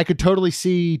 I could totally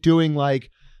see doing like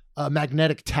a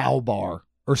magnetic towel bar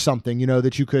or something,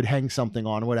 that you could hang something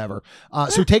on, whatever.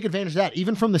 So take advantage of that,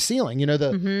 even from the ceiling.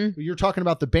 You're talking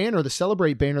about the banner, the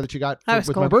Celebrate banner that you got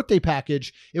with my birthday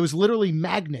package. It was literally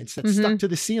magnets that stuck to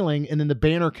the ceiling, and then the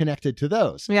banner connected to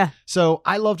those. Yeah. So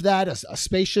I loved that. A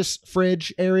spacious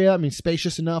fridge area.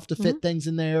 Spacious enough to fit things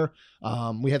in there.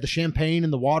 We had the champagne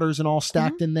and the waters and all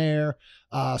stacked in there.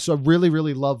 So I really,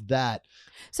 really loved that.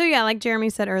 So yeah, like Jeremy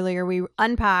said earlier, we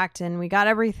unpacked and we got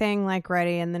everything like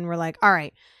ready, and then we're like, all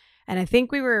right. And I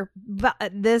think we were,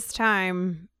 this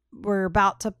time, we're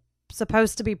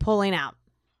supposed to be pulling out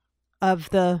of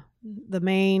the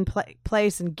main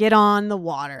place and get on the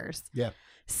waters. Yeah.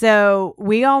 So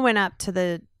we all went up to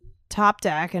the top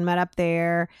deck and met up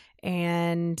there,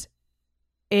 and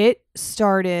it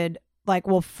started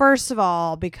first of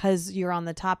all, because you're on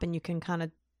the top and you can kind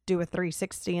of do a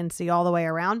 360 and see all the way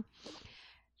around,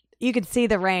 you could see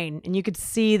the rain and you could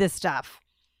see the stuff.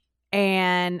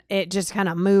 And it just kind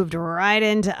of moved right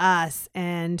into us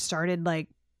and started that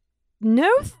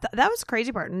was the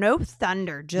crazy part. No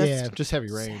thunder, just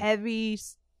heavy rain.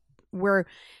 We're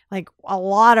like a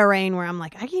lot of rain where I'm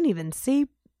like, I can't even see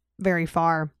very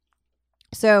far.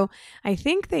 So I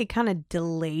think they kind of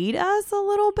delayed us a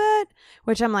little bit,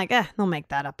 which I'm like, they'll make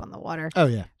that up on the water. Oh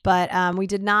yeah. But we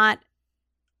did not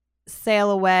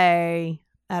sail away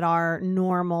at our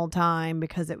normal time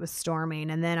because it was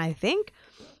storming. And then I think,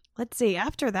 let's see,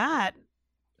 after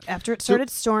it started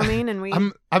storming and we...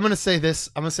 I'm going to say this.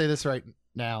 I'm going to say this right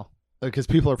now because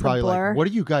people are probably like, what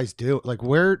do you guys do? Like,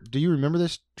 where do you remember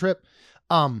this trip?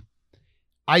 I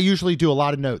usually do a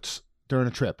lot of notes during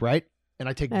a trip, right? And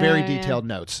I take very detailed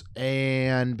notes,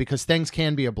 and because things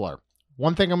can be a blur.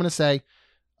 One thing I'm going to say,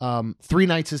 3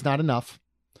 nights is not enough.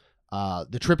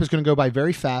 The trip is going to go by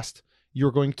very fast.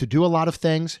 You're going to do a lot of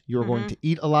things. You're going to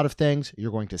eat a lot of things.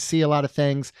 You're going to see a lot of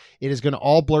things. It is going to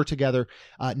all blur together.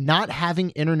 Not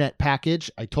having internet package,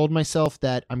 I told myself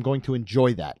that I'm going to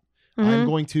enjoy that. I'm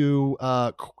going to,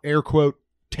 air quote,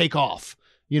 take off,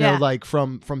 like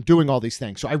from doing all these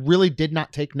things. So I really did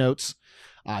not take notes.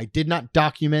 I did not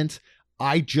document.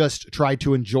 I just tried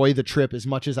to enjoy the trip as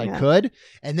much as I could.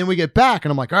 And then we get back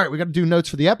and I'm like, all right, we got to do notes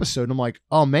for the episode. And I'm like,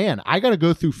 oh man, I got to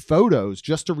go through photos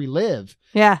just to relive.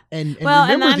 Yeah. And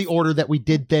remember the order that we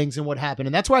did things and what happened.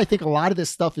 And that's why I think a lot of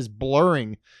this stuff is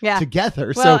blurring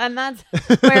together. Well, and that's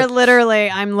where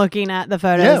literally I'm looking at the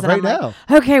photos. Right now.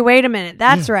 Like, okay, wait a minute.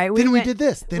 That's right. We did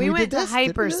this. We went to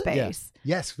hyperspace.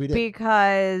 Yes, we did.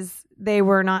 Because they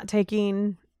were not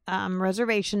taking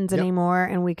reservations anymore,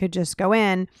 and we could just go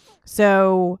in.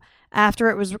 So after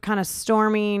it was kind of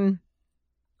storming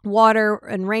water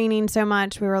and raining so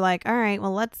much, we were like, all right,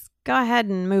 well, let's go ahead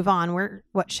and move on.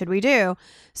 What should we do?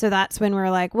 So that's when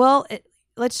we're like, well,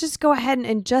 let's just go ahead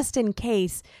and just in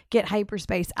case get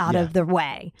hyperspace out of the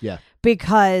way. Yeah.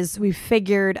 Because we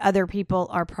figured other people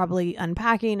are probably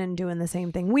unpacking and doing the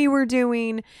same thing we were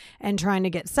doing and trying to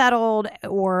get settled,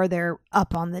 or they're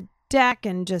up on the deck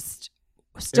and just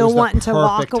still wanting to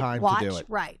watch. To do it.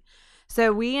 Right.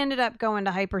 So we ended up going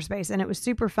to hyperspace, and it was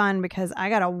super fun because I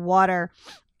got a water,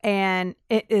 and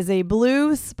it is a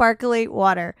blue sparkly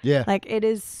water. Yeah. Like it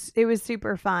was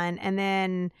super fun. And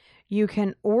then you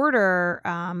can order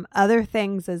other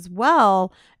things as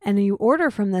well, and you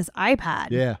order from this iPad.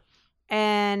 Yeah.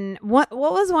 And what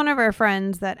was one of our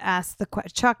friends that asked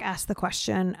Chuck asked the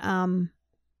question,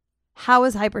 how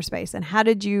is hyperspace and how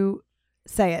did you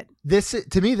say it?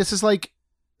 To me, this is like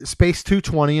Space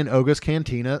 220 in Oga's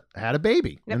Cantina had a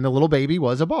baby, and the little baby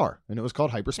was a bar, and it was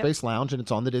called Hyperspace Lounge, and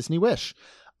it's on the Disney Wish.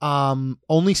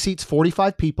 Only seats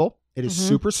 45 people. It is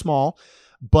super small,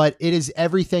 but it is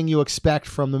everything you expect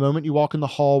from the moment you walk in the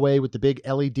hallway with the big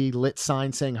LED lit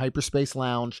sign saying Hyperspace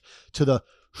Lounge to the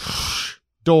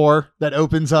door that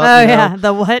opens up. Oh, yeah.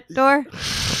 The what door?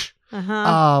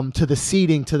 To the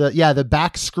seating, to the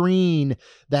back screen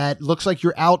that looks like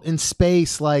you're out in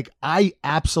space. Like, I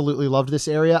absolutely loved this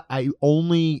area. I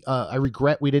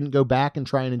regret we didn't go back and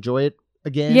try and enjoy it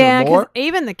again. Yeah, because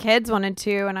even the kids wanted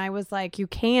to, and I was like, the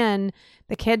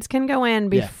kids can go in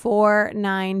before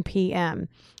 9 p.m.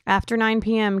 After 9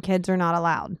 p.m., kids are not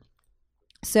allowed.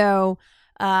 So,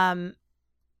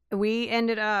 we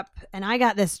ended up, and I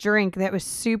got this drink that was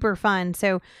super fun.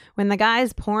 So when the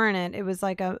guy's pouring it, it was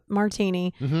like a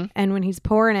martini. Mm-hmm. And when he's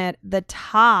pouring it, the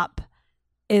top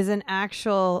is an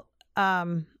actual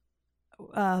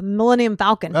Millennium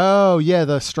Falcon. Oh, yeah.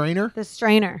 The strainer? The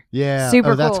strainer. Yeah.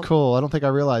 Super that's cool. Cool. I don't think I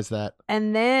realized that.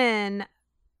 And then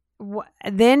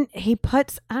he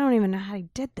puts, I don't even know how he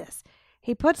did this.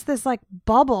 He puts this like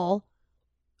bubble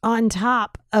on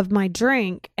top of my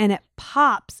drink, and it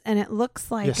pops, and it looks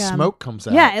like smoke comes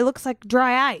out. Yeah, it looks like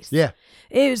dry ice. Yeah,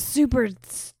 it was super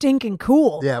stinking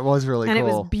cool. Yeah, it was really cool, and it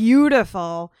was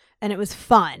beautiful, and it was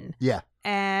fun. Yeah,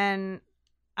 and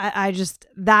I just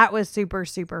that was super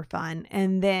super fun.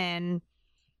 And then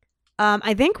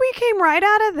I think we came right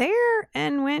out of there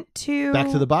and went back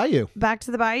to the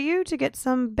bayou to get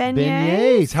some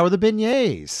beignets. How are the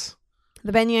beignets?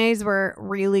 The beignets were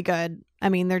really good. I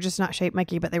mean, they're just not shaped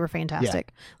Mickey, but they were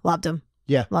fantastic. Yeah. Loved them.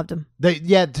 Yeah. Loved them.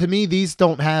 To me, these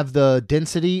don't have the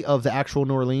density of the actual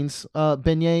New Orleans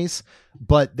beignets,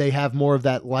 but they have more of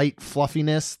that light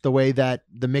fluffiness, the way that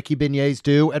the Mickey beignets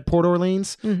do at Port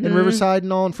Orleans and Riverside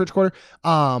and all in French Quarter.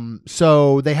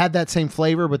 So they had that same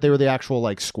flavor, but they were the actual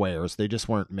like squares. They just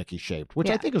weren't Mickey shaped,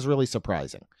 which I think is really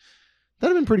surprising.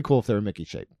 That'd have been pretty cool if they were Mickey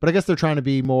shaped, but I guess they're trying to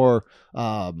be more,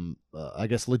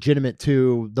 legitimate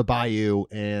to the Bayou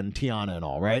and Tiana and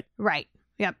all, right? Right.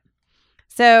 Yep.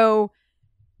 So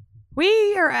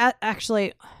we are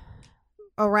actually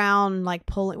around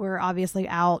we're obviously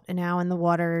out and now in the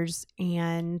waters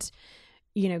and,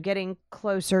 getting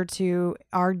closer to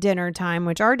our dinner time,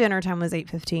 which our dinner time was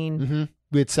 8:15. Mm-hmm.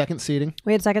 We had second seating.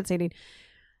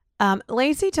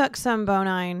 Lacey took some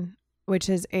Bonine, which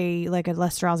is a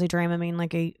less drowsy Dramamine,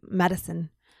 like a medicine,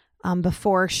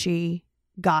 before she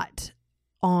got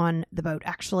on the boat.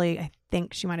 Actually, I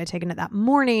think she might have taken it that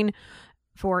morning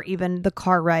for even the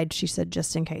car ride. She said,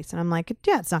 just in case. And I'm like,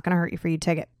 yeah, it's not going to hurt you for you to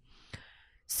take it.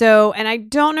 So, and I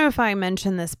don't know if I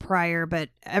mentioned this prior, but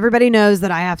everybody knows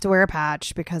that I have to wear a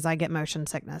patch because I get motion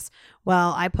sickness.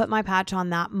 Well, I put my patch on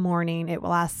that morning. It will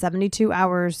last 72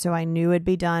 hours. So I knew it'd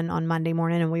be done on Monday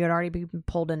morning and we would already be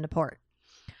pulled into port.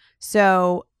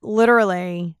 So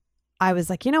literally I was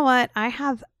like, you know what? I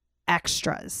have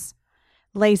extras.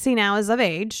 Lacey now is of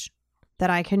age that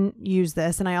I can use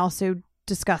this. And I also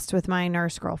discussed with my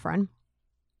nurse girlfriend.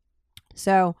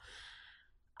 So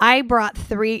I brought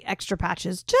 3 extra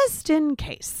patches just in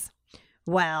case.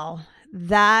 Well,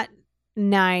 that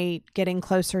night, getting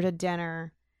closer to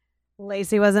dinner,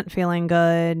 Lacey wasn't feeling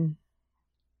good.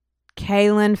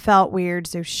 Kaylin felt weird,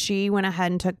 so she went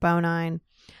ahead and took Bonine.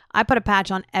 I put a patch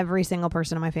on every single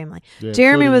person in my family. Yeah,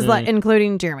 Jeremy was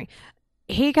including Jeremy.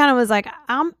 He kind of was like,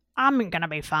 I'm going to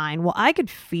be fine. Well, I could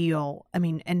feel,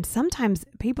 and sometimes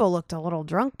people looked a little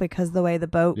drunk because the way the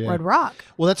boat would rock.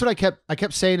 Well, that's what I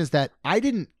kept saying is that I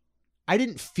didn't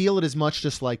feel it as much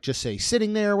just say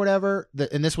sitting there or whatever.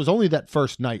 And this was only that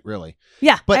first night really.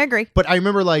 Yeah, but, I agree. But I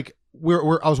remember I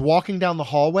was walking down the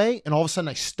hallway and all of a sudden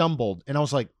I stumbled and I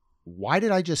was like, why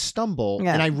did I just stumble?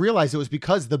 Yeah. And I realized it was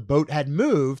because the boat had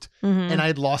moved Mhm. and I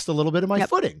had lost a little bit of my Yep.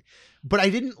 footing. But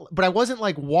I wasn't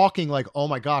like walking like, oh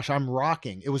my gosh, I'm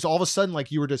rocking. It was all of a sudden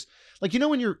like you were just like,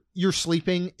 when you're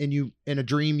sleeping and you in a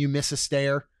dream you miss a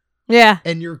stair Yeah.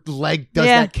 and your leg does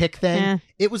Yeah. that kick thing. Yeah.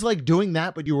 It was like doing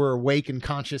that, but you were awake and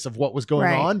conscious of what was going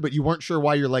Right. on, but you weren't sure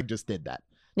why your leg just did that.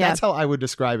 Yeah. That's how I would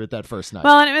describe it that first night.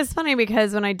 Well, and it was funny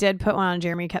because when I did put one on,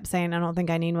 Jeremy kept saying, I don't think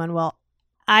I need one. Well,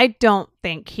 I don't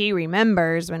think he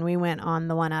remembers when we went on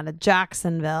the one out of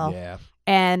Jacksonville. yeah.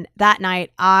 And that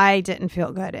night I didn't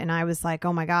feel good. And I was like,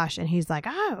 oh my gosh. And he's like,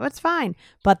 oh, it's fine.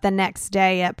 But the next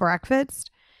day at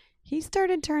breakfast, he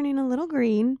started turning a little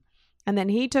green. And then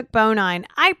he took Bonine.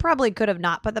 I probably could have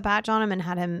not put the patch on him and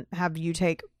had him have you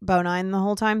take Bonine the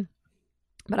whole time.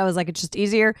 But I was like, it's just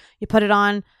easier. You put it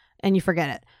on and you forget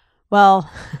it. Well,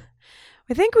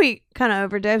 I think we kind of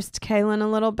overdosed Kaylin a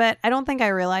little bit. I don't think I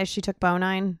realized she took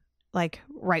Bonine like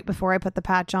right before I put the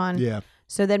patch on. Yeah.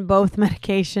 So then both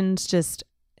medications just,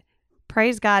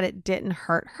 praise God, it didn't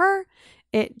hurt her.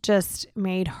 It just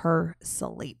made her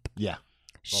sleep. Yeah.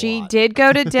 She lot. did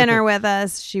go to dinner with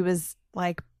us. She was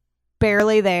like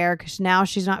barely there because now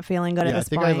she's not feeling good at Yeah, this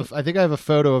point. I think I have a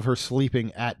photo of her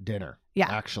sleeping at dinner. Yeah.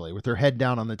 Actually, with her head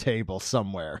down on the table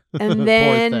somewhere. And Poor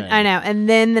then thing. I know. And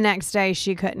then the next day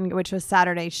she couldn't, which was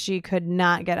Saturday, she could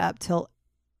not get up till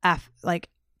like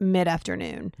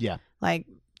mid-afternoon. Yeah. Like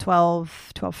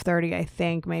 12:30, I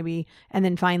think, maybe. And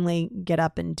then finally get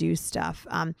up and do stuff.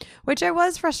 Which I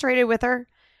was frustrated with her.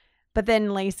 But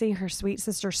then Lacey, her sweet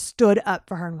sister, stood up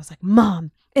for her and was like,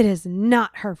 Mom, it is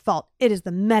not her fault. It is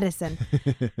the medicine.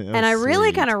 And I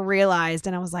really kind of realized,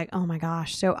 and I was like, oh my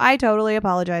gosh. So I totally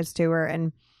apologized to her.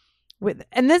 And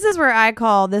this is where I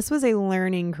call this was a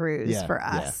learning cruise Yeah, for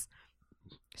us.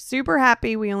 Super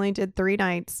happy we only did 3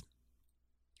 nights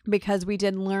because we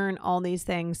did learn all these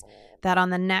things that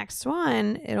on the next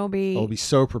one, it'll be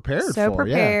so prepared so for.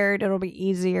 prepared. It'll be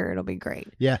easier. It'll be great.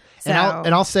 Yeah. So,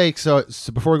 And I'll say, so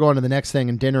before we go on to the next thing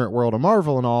and dinner at World of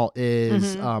Marvel and all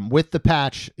is with the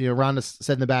patch, Rhonda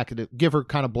said in the back to give her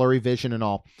kind of blurry vision and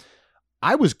all.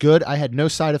 I was good. I had no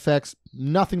side effects,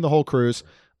 nothing the whole cruise.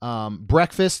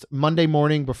 Breakfast Monday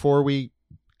morning before we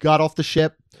got off the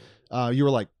ship, you were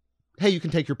like, hey, you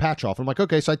can take your patch off. I'm like,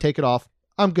 okay, so I take it off.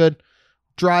 I'm good.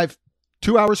 Drive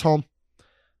 2 hours home.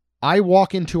 I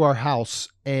walk into our house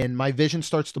and my vision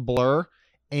starts to blur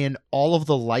and all of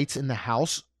the lights in the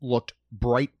house looked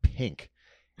bright pink.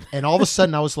 And all of a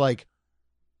sudden I was like,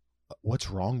 what's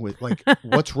wrong with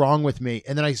me?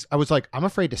 And then I was like, I'm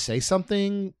afraid to say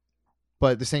something,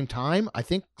 but at the same time, I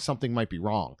think something might be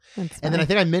wrong. That's And then I fine.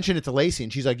 think I mentioned it to Lacey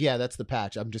and she's like, yeah, that's the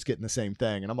patch. I'm just getting the same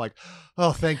thing. And I'm like,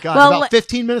 oh, thank God. Well, About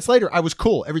 15 minutes later, I was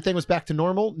cool. Everything was back to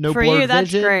normal. No For blurred you, that's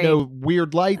vision, great. no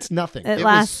weird lights, nothing. It It was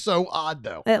lasts- so odd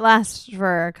though. It lasts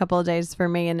for a couple of days for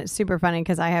me, and it's super funny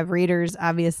because I have readers,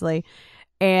 obviously,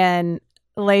 and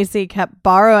Lacey kept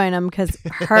borrowing them because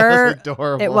her That was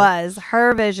adorable. it was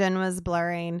her vision was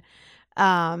blurring,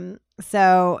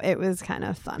 so it was kind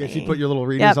of funny. Yeah, she put your little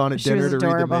readers Yep, on at she dinner was to read the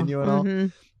adorable. menu and all.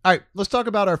 Mhm. All right, let's talk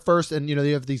about our first. And, you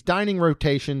have these dining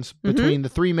rotations Mm-hmm. between the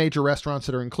 3 major restaurants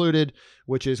that are included,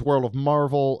 which is World of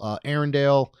Marvel,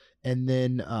 Arendelle, and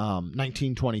then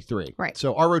 1923. Right.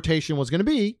 So our rotation was going to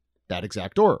be that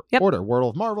exact order. Yep. World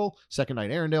of Marvel, second night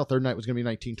Arendelle, third night was going to be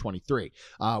 1923.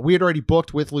 We had already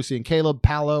booked with Lucy and Caleb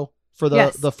Palo for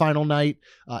Yes. the final night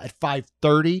at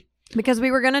 5:30. Because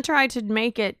we were going to try to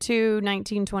make it to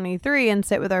 1923 and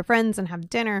sit with our friends and have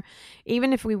dinner,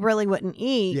 even if we really wouldn't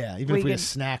eat. Yeah, even if we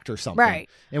just snacked or something. Right.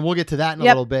 And we'll get to that in a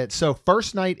Yep. little bit. So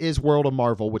first night is World of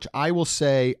Marvel, which I will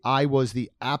say I was the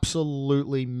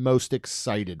absolutely most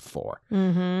excited for.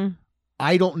 Mm-hmm.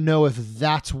 I don't know if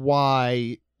that's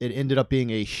why it ended up being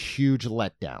a huge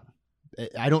letdown.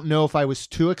 I don't know if I was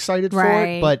too excited for it,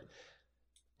 Right. but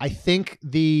I think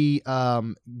the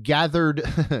gathered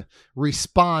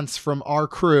response from our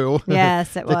crew,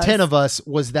 Yes, it the was. 10 of us,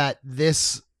 was that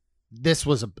this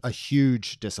was a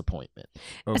huge disappointment.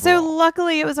 So overall.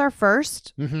 luckily it was our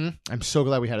first I'm so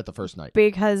glad we had it the first night.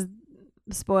 because,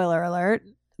 spoiler alert,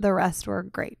 the rest were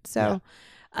great. So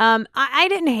I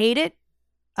didn't hate it.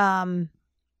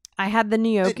 I had the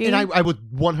gnocchi. And I would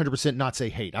 100% not say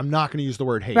hate. I'm not going to use the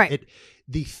word hate. Right.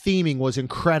 The theming was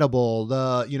incredible.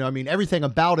 Everything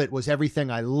about it was everything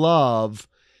I love.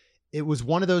 It was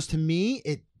one of those, to me,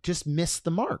 it just missed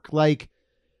the mark. Like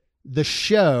the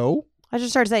show, I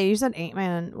just started to say, you said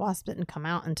Ant-Man and Wasp didn't come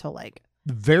out until like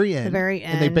the very end. the very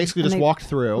end. And they basically just walked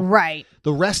through. Right.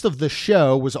 The rest of the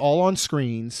show was all on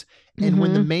screens. And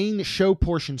when the Mhm. main show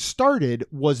portion started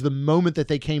was the moment that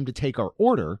they came to take our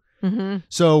order. Mm-hmm.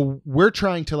 So we're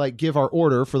trying to give our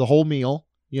order for the whole meal.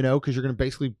 you know, because you're going to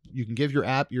basically, you can give your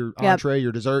app, your Yep. entree,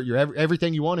 your dessert, your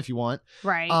everything you want if you want.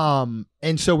 Right.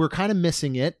 And so we're kind of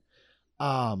missing it.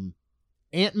 Ant-Man,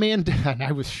 and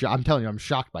I'm telling you, I'm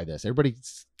shocked by this. Everybody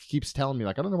keeps telling me,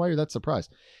 like, I don't know why you're that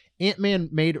surprised. Ant-Man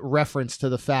made reference to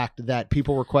the fact that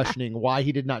people were questioning why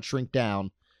he did not shrink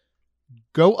down,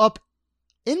 go up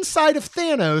inside of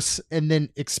Thanos, and then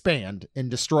expand and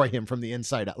destroy him from the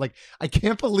inside out. Like, I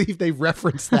can't believe they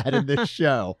referenced that in this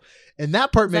show. And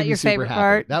that part made me super happy.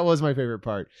 Part? That was my favorite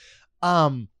part.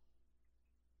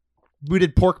 We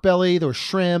did pork belly, there was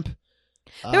shrimp.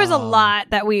 There was a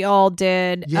lot that we all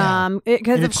did. Yeah.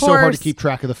 Because and of it's course, so hard to keep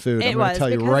track of the food. I'm going to tell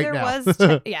you right there now.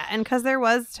 Was yeah, and because there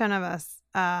was 10 of us,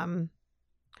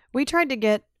 we tried to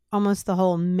get almost the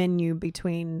whole menu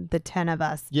between the 10 of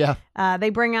us. Yeah. They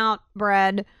bring out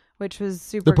bread, which was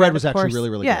super The bread good, was of actually course. really,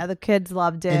 really Yeah, good. the kids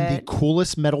loved it. And the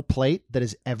coolest metal plate that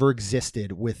has ever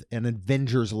existed with an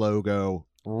Avengers logo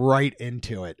right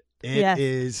into it. It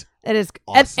is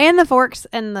awesome. And the forks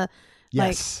and the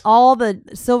yes. like all the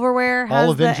silverware has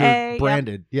all Avenger the A.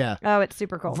 branded. Yep. Yeah. Oh, it's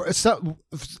super cool.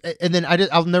 And then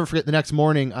I'll never forget the next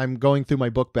morning I'm going through my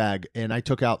book bag and I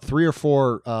took out 3 or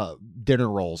 4 dinner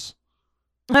rolls.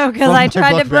 Oh, because I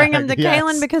tried to bring them to yes.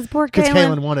 Kaylin because poor Because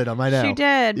Kaylin wanted them. I know. She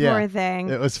did, Yeah. poor thing.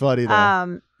 It was funny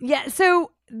though. Yeah,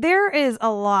 so there is a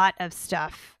lot of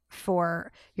stuff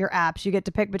for your apps. You get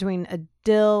to pick between a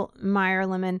dill, Meyer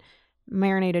lemon,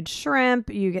 marinated shrimp.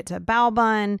 You get to bao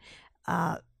bun,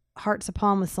 hearts of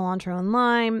palm with cilantro and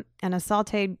lime, and a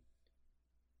sauteed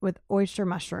with oyster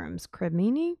mushrooms.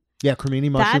 Cremini? Yeah, cremini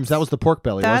mushrooms. That was the pork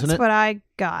belly, wasn't it? That's what I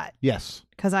got. Yes.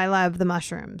 Because I love the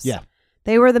mushrooms. Yeah.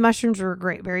 The mushrooms were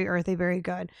great, very earthy, very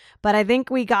good. But I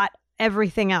think we got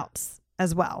everything else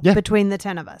as well between the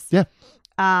 10 of us. Yeah.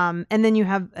 And then you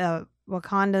have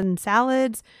Wakandan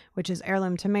salads, which is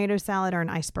heirloom tomato salad or an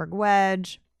iceberg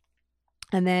wedge.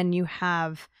 And then you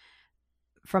have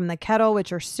from the kettle,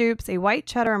 which are soups, a white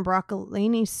cheddar and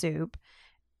broccolini soup,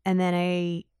 and then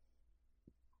a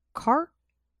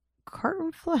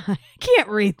carton fly. I can't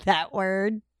read that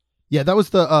word. Yeah, that was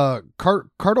the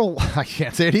cardal. I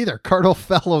can't say it either. Cardal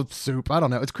fellow soup. I don't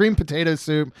know. It's cream potato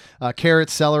soup,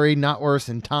 carrots, celery, knotwurst,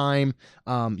 and thyme.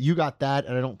 You got that,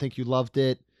 and I don't think you loved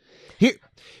it.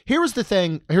 Here was the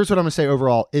thing. Here's what I'm gonna say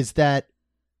overall is that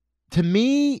to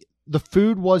me the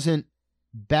food wasn't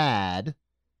bad.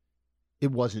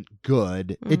 It wasn't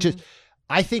good. Mm-hmm. It just.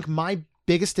 I think my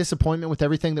biggest disappointment with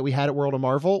everything that we had at World of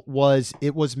Marvel was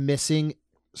it was missing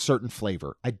certain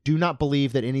flavor. I do not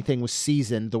believe that anything was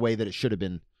seasoned the way that it should have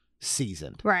been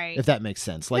seasoned. Right. If that makes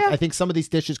sense. Like, I think some of these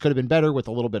dishes could have been better with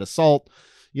a little bit of salt,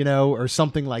 you know, or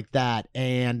something like that.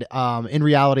 And in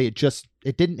reality,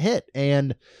 it didn't hit.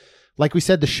 And like we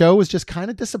said, the show was just kind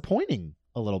of disappointing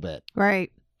a little bit.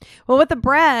 Right. Well, with the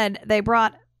bread, they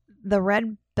brought the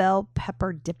red bell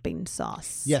pepper dipping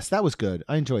sauce. Yes, that was good.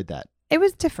 I enjoyed that. It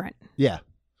was different. Yeah.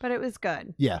 But it was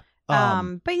good. Yeah.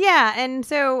 But yeah, and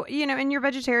so, you know, in your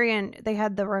vegetarian, they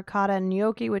had the ricotta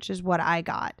gnocchi, which is what I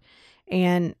got.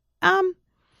 And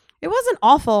it wasn't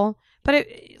awful, but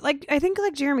I think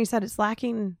like Jeremy said, it's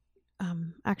lacking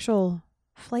actual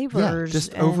flavors. Yeah,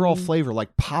 just overall flavor,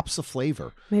 like pops of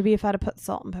flavor. Maybe if I'd have put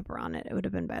salt and pepper on it, it would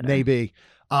have been better. Maybe.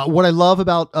 What I love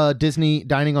about Disney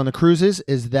dining on the cruises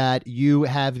is that you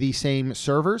have the same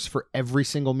servers for every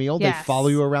single meal. Yes. They follow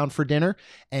you around for dinner.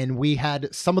 And we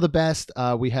had some of the best.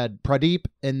 We had Pradeep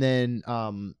and then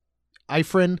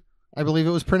Ifrin, I believe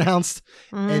it was pronounced.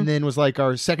 Mm-hmm. And then was like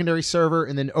our secondary server.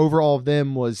 And then over all of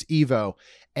them was Evo.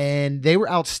 And they were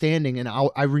outstanding. And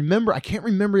I remember, I can't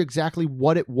remember exactly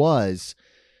what it was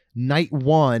night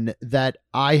 1 that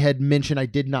I had mentioned I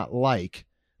did not like.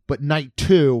 But night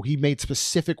 2, he made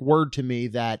specific word to me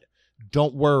that,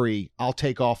 don't worry, I'll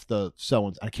take off the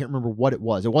so-and-so. I can't remember what it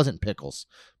was. It wasn't pickles,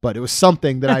 but it was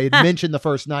something that I had mentioned the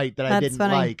first night that I didn't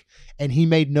like. And he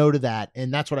made note of that.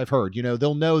 And that's what I've heard. You know,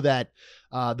 they'll know that,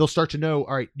 they'll start to know,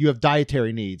 all right, you have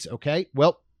dietary needs. Okay,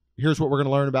 well, here's what we're going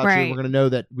to learn about you. We're going to know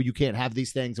that you can't have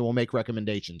these things and we'll make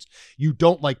recommendations. You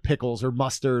don't like pickles or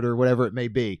mustard or whatever it may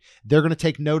be. They're going to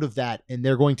take note of that and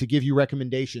they're going to give you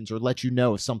recommendations or let you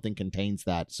know if something contains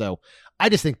that. So I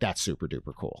just think that's super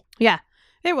duper cool. Yeah,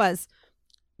 it was.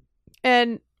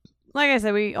 And like I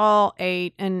said, we all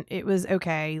ate and it was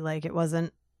okay. Like it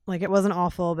wasn't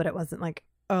awful, but it wasn't like,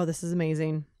 oh, this is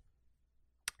amazing.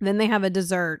 Then they have a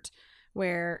dessert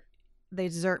where the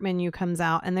dessert menu comes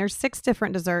out and there's 6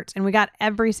 different desserts and we got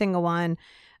every single one.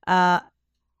 I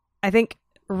think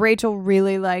Rachel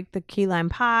really liked the key lime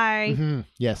pie. Mm-hmm.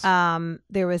 Yes.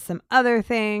 There was some other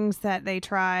things that they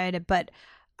tried, but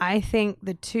I think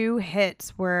the 2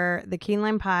 hits were the key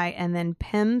lime pie and then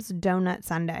Pim's donut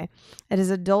sundae. It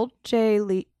is a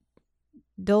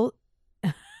Dulce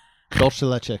Dulce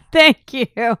leche. Thank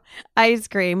you. Ice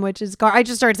cream, which is I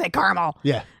just started to say caramel.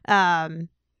 Yeah.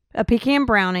 A pecan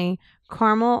brownie,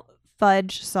 caramel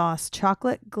fudge sauce,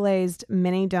 chocolate glazed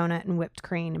mini donut, and whipped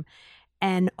cream.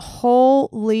 And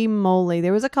holy moly,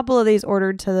 there was a couple of these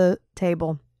ordered to the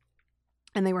table,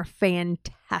 and they were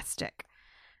fantastic.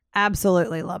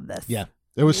 Absolutely love this. Yeah.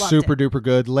 It was Loved super it. duper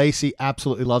good. Lacey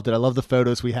absolutely loved it. I love the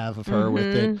photos we have of her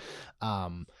with it.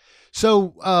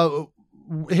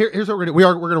 Here's what we're gonna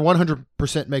we're gonna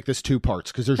 100% make this 2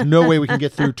 parts, because there's no way we can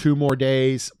get through 2 more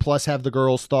days, plus have the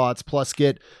girls' thoughts, plus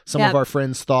get some of our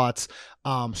friends' thoughts.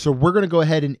 So we're gonna go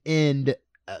ahead and end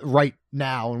right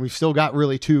now, and we've still got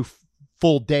really 2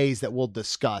 full days that we'll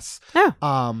discuss.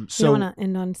 Oh. So you want to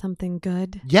end on something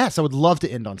good? yes, I would love to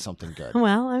end on something good.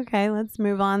 Well, okay, let's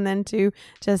move on then to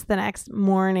just the next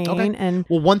morning. Okay. And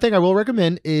Well, one thing I will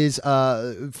recommend is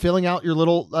filling out your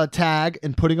little tag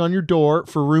and putting on your door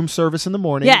for room service in the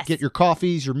morning. Yes. Get your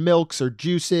coffees, your milks, or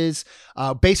juices.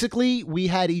 Basically, we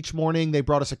had each morning, they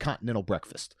brought us a continental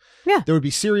breakfast. Yeah. There would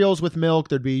be cereals with milk.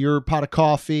 There'd be your pot of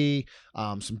coffee,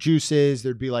 some juices.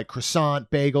 There'd be like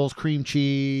croissant, bagels, cream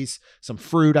cheese, some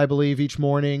fruit, I believe, each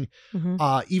morning.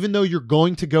 Even though you're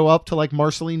going to go up to like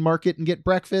Marceline Market and get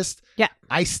breakfast, yeah,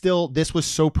 this was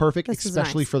so perfect, This was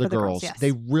especially nice for the girls. yes.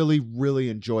 They really, really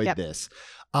enjoyed this.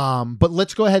 But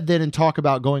let's go ahead then and talk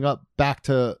about going up back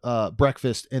to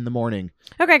breakfast in the morning.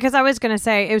 Okay, because I was going to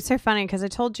say, it was so funny because I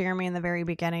told Jeremy in the very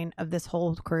beginning of this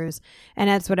whole cruise, and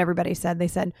that's what everybody said. They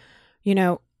said, you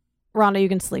know, Rhonda, you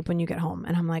can sleep when you get home.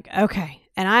 And I'm like, okay.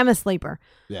 And I'm a sleeper.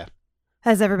 Yeah.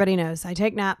 As everybody knows, I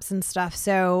take naps and stuff.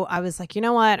 So I was like, you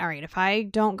know what? All right, if I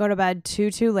don't go to bed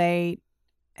too late,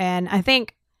 and I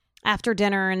think after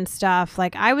dinner and stuff,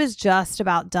 like I was just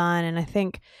about done. And I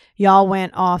think y'all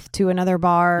went off to another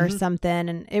bar or something.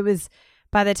 And it was,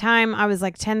 by the time I was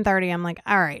like 10:30, I'm like,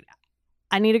 all right,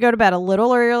 I need to go to bed a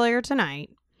little earlier tonight,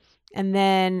 and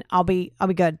then I'll be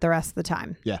good the rest of the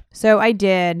time. Yeah. So I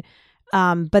did.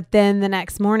 But then the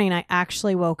next morning I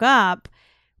actually woke up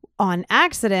on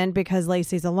accident because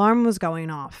Lacey's alarm was going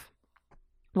off.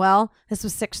 Well, this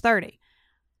was 6:30.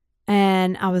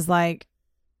 And I was like,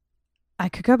 I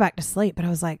could go back to sleep, but I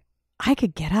was like, I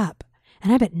could get up,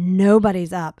 and I bet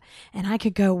nobody's up, and I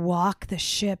could go walk the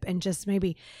ship and just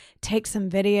maybe take some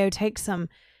video, take some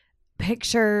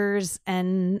pictures,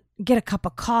 and get a cup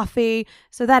of coffee.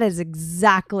 So that is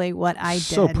exactly what I did.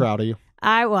 So proud of you.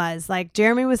 I was like,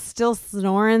 Jeremy was still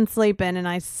snoring, sleeping, and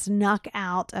I snuck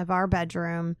out of our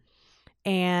bedroom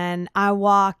and I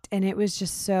walked, and it was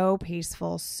just so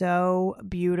peaceful, so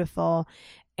beautiful.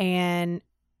 And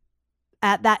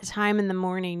at that time in the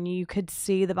morning, you could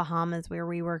see the Bahamas where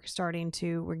we're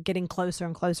getting closer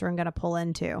and closer and going to pull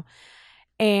into.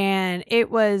 And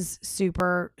it was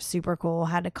super, super cool.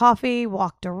 Had a coffee,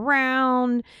 walked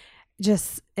around,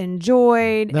 just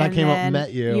enjoyed. Then I came up and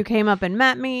met you. You came up and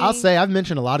met me. I'll say, I've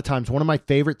mentioned a lot of times, one of my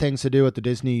favorite things to do at the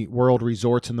Disney World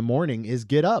resorts in the morning is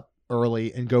get up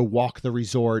early and go walk the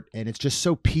resort. And it's just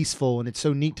so peaceful, and it's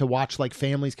so neat to watch like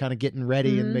families kind of getting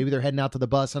ready and maybe they're heading out to the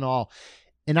bus and all.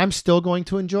 And I'm still going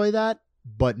to enjoy that,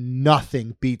 but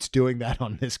nothing beats doing that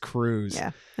on this cruise. Yeah,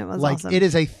 it was like awesome. It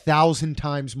is 1,000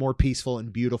 times more peaceful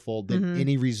and beautiful than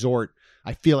any resort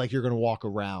I feel like you're going to walk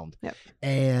around. Yep.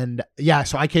 And yeah,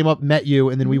 so I came up, met you,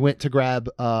 and then we went to grab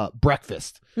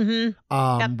breakfast,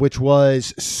 which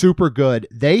was super good.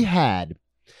 They had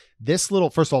this little,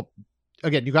 first of all,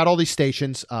 again, you got all these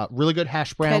stations, really good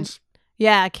hash browns.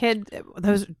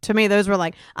 Those to me, those were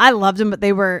like, I loved them, but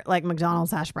they were like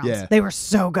McDonald's hash browns. Yeah. They were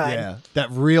so good. Yeah, that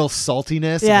real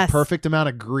saltiness and Yes. the perfect amount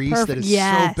of grease that is so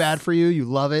Yes. bad for you. You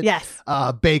love it. Yes.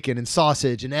 Bacon and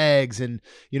sausage and eggs and,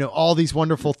 you know, all these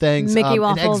wonderful things. Mickey and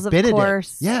waffles, eggs of Benedict.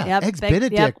 course. Yeah, Yep. eggs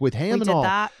Benedict with ham we and did all.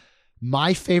 that.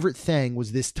 My favorite thing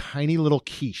was this tiny little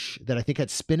quiche that I think had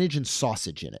spinach and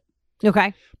sausage in it.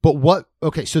 Okay. But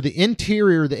so the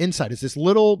interior, the inside is this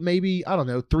little, maybe, I don't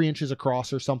know, 3 inches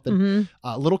across or something.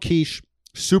 Little quiche,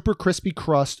 super crispy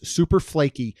crust, super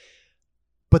flaky.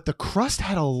 But the crust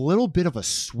had a little bit of a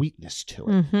sweetness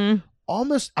to it.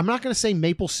 Almost, I'm not going to say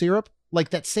maple syrup,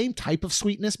 like that same type of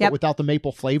sweetness, but without the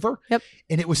maple flavor. Yep.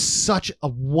 And it was such a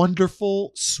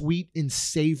wonderful, sweet and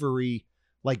savory,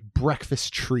 like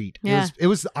breakfast treat. Yeah. It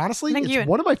was honestly, it's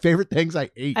one of my favorite things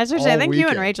I ate. I was going to say, I think you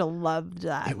and weekend. Rachel loved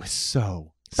that. It was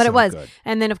so But it was. good.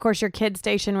 And then, of course, your kids'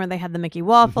 station where they had the Mickey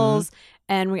waffles.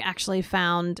 And we actually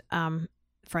found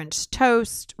French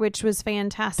toast, which was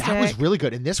fantastic. That was really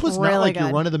good. And this was not Really like your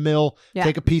good. run-of-the-mill, Yeah.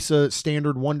 take a piece of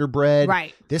standard Wonder Bread.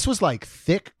 Right. This was like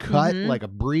thick cut, like a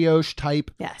brioche type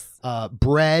Yes.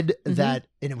 bread and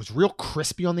it was real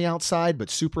crispy on the outside, but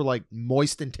super like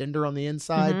moist and tender on the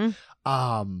inside.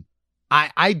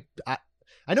 I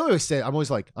know I always say, I'm always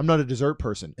like, I'm not a dessert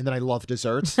person, and then I love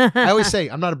desserts. I always say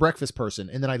I'm not a breakfast person,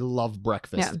 and then I love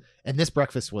breakfast. Yeah. And this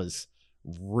breakfast was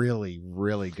really,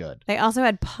 really good. They also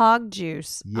had pog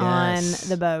juice on Yes.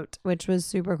 the boat, which was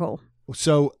super cool.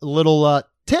 So little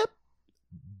tip,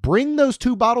 bring those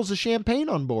 2 bottles of champagne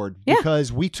on board, Yeah.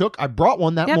 because I brought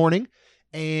one that Yep. morning,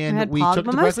 We and had we Pog took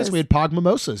it to mimosas. breakfast. We had Pog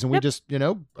mimosas, and we Yep. just,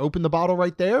 opened the bottle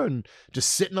right there and just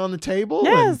sitting on the table.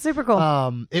 Yeah, and, super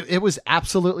cool. it was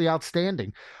absolutely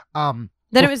outstanding. Then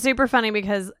it was super funny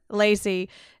because Lacey,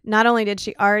 not only did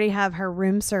she already have her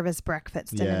room service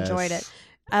breakfast and enjoyed it,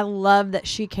 I love that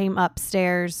she came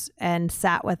upstairs and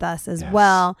sat with us as Yes.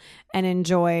 well and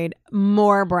enjoyed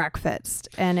more breakfast,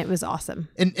 and it was awesome.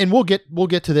 And we'll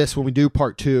get to this when we do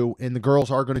part 2, and the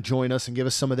girls are going to join us and give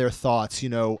us some of their thoughts.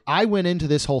 I went into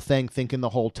this whole thing thinking the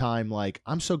whole time, like,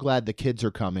 I'm so glad the kids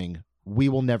are coming. We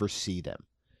will never see them.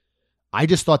 I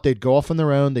just thought they'd go off on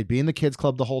their own. They'd be in the kids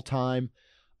club the whole time.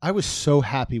 I was so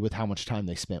happy with how much time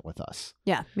they spent with us.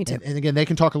 Yeah, me too. And again, they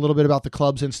can talk a little bit about the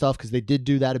clubs and stuff, because they did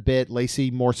do that a bit.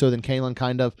 Lacey more so than Kaylin,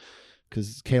 kind of,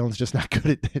 because Kaylin's just not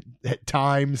good at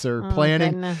times or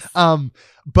planning. Goodness.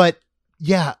 But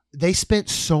yeah, they spent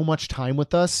so much time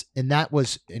with us, and that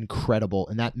was incredible,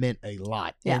 and that meant a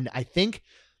lot. Yeah. And I think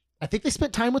they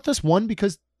spent time with us, one,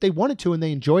 because they wanted to and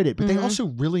they enjoyed it, but they Mhm. also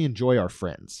really enjoy our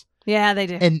friends. Yeah, they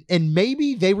do. And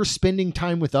maybe they were spending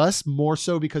time with us more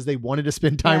so because they wanted to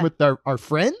spend time Yeah. with our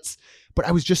friends. But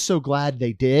I was just so glad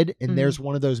they did. And Mhm. there's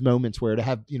one of those moments where to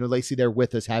have, Lacey there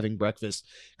with us having breakfast,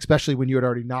 especially when you had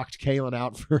already knocked Kaylin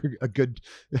out for a good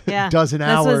Yeah. dozen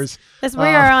hours. We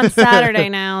are on Saturday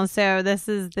now, so this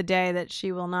is the day that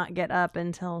she will not get up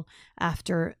until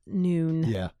after noon.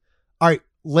 Yeah. All right.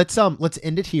 Let's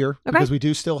end it here, Okay. because we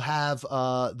do still have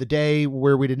the day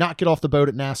where we did not get off the boat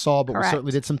at Nassau, but we Correct.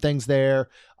 certainly did some things there.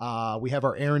 We have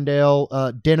our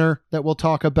Arendelle dinner that we'll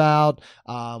talk about.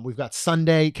 We've got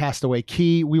Sunday Castaway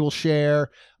Key we will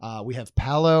share. We have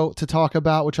Palo to talk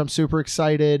about, which I'm super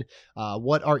excited.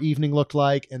 What our evening looked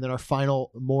like, and then our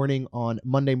final morning on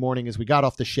Monday morning as we got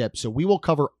off the ship. So we will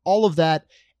cover all of that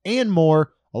and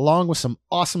more, along with some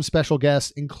awesome special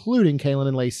guests, including Kaylin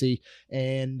and Lacey,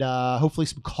 and hopefully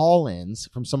some call-ins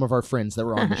from some of our friends that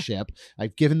were on the ship.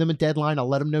 I've given them a deadline. I'll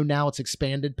let them know now it's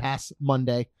expanded past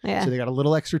Monday. Yeah. So they got a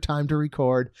little extra time to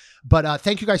record. But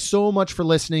thank you guys so much for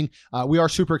listening. We are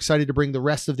super excited to bring the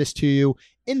rest of this to you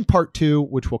in part 2,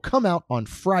 which will come out on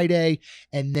Friday.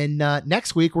 And then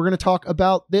next week, we're going to talk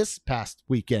about this past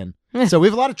weekend. So we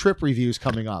have a lot of trip reviews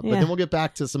coming up, but Yeah. then we'll get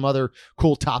back to some other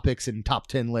cool topics and top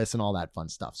 10 lists and all that fun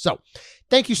stuff. So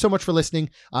thank you so much for listening.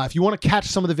 If you want to catch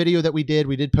some of the video that we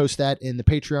did post that in the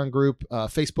Patreon group,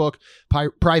 Facebook,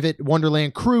 private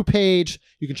Wonderland Crew page.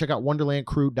 You can check out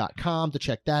wonderlandcrew.com to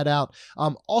check that out.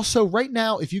 Also, right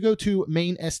now, if you go to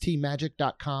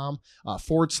mainstmagic.com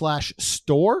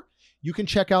 /store, you can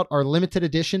check out our limited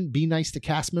edition Be Nice to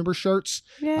Cast Member shirts.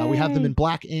 We have them in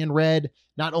black and red.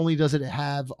 Not only does it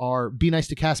have our Be Nice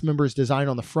to Cast Members design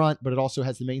on the front, but it also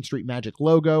has the Main Street Magic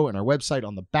logo and our website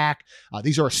on the back.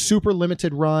 These are a super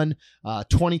limited run,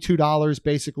 $22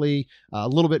 basically, a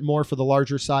little bit more for the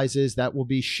larger sizes. That will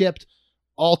be shipped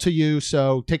all to you.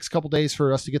 So it takes a couple days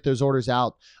for us to get those orders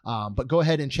out. But go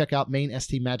ahead and check out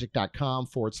mainstmagic.com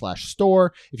 /store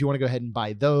if you want to go ahead and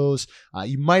buy those.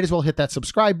 You might as well hit that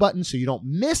subscribe button so you don't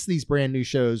miss these brand new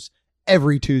shows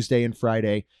every Tuesday and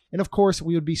Friday. And of course,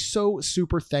 we would be so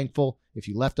super thankful if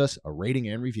you left us a rating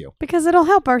and review. Because it'll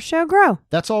help our show grow.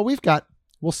 That's all we've got.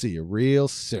 We'll see you real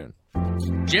soon.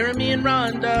 Jeremy and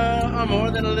Rhonda are more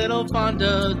than a little fond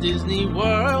of Disney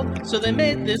World, so they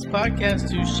made this podcast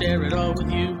to share it all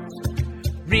with you.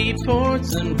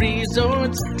 Reports and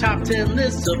resorts, top 10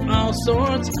 lists of all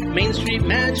sorts, Main Street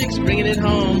Magic's bringing it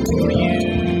home for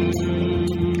you.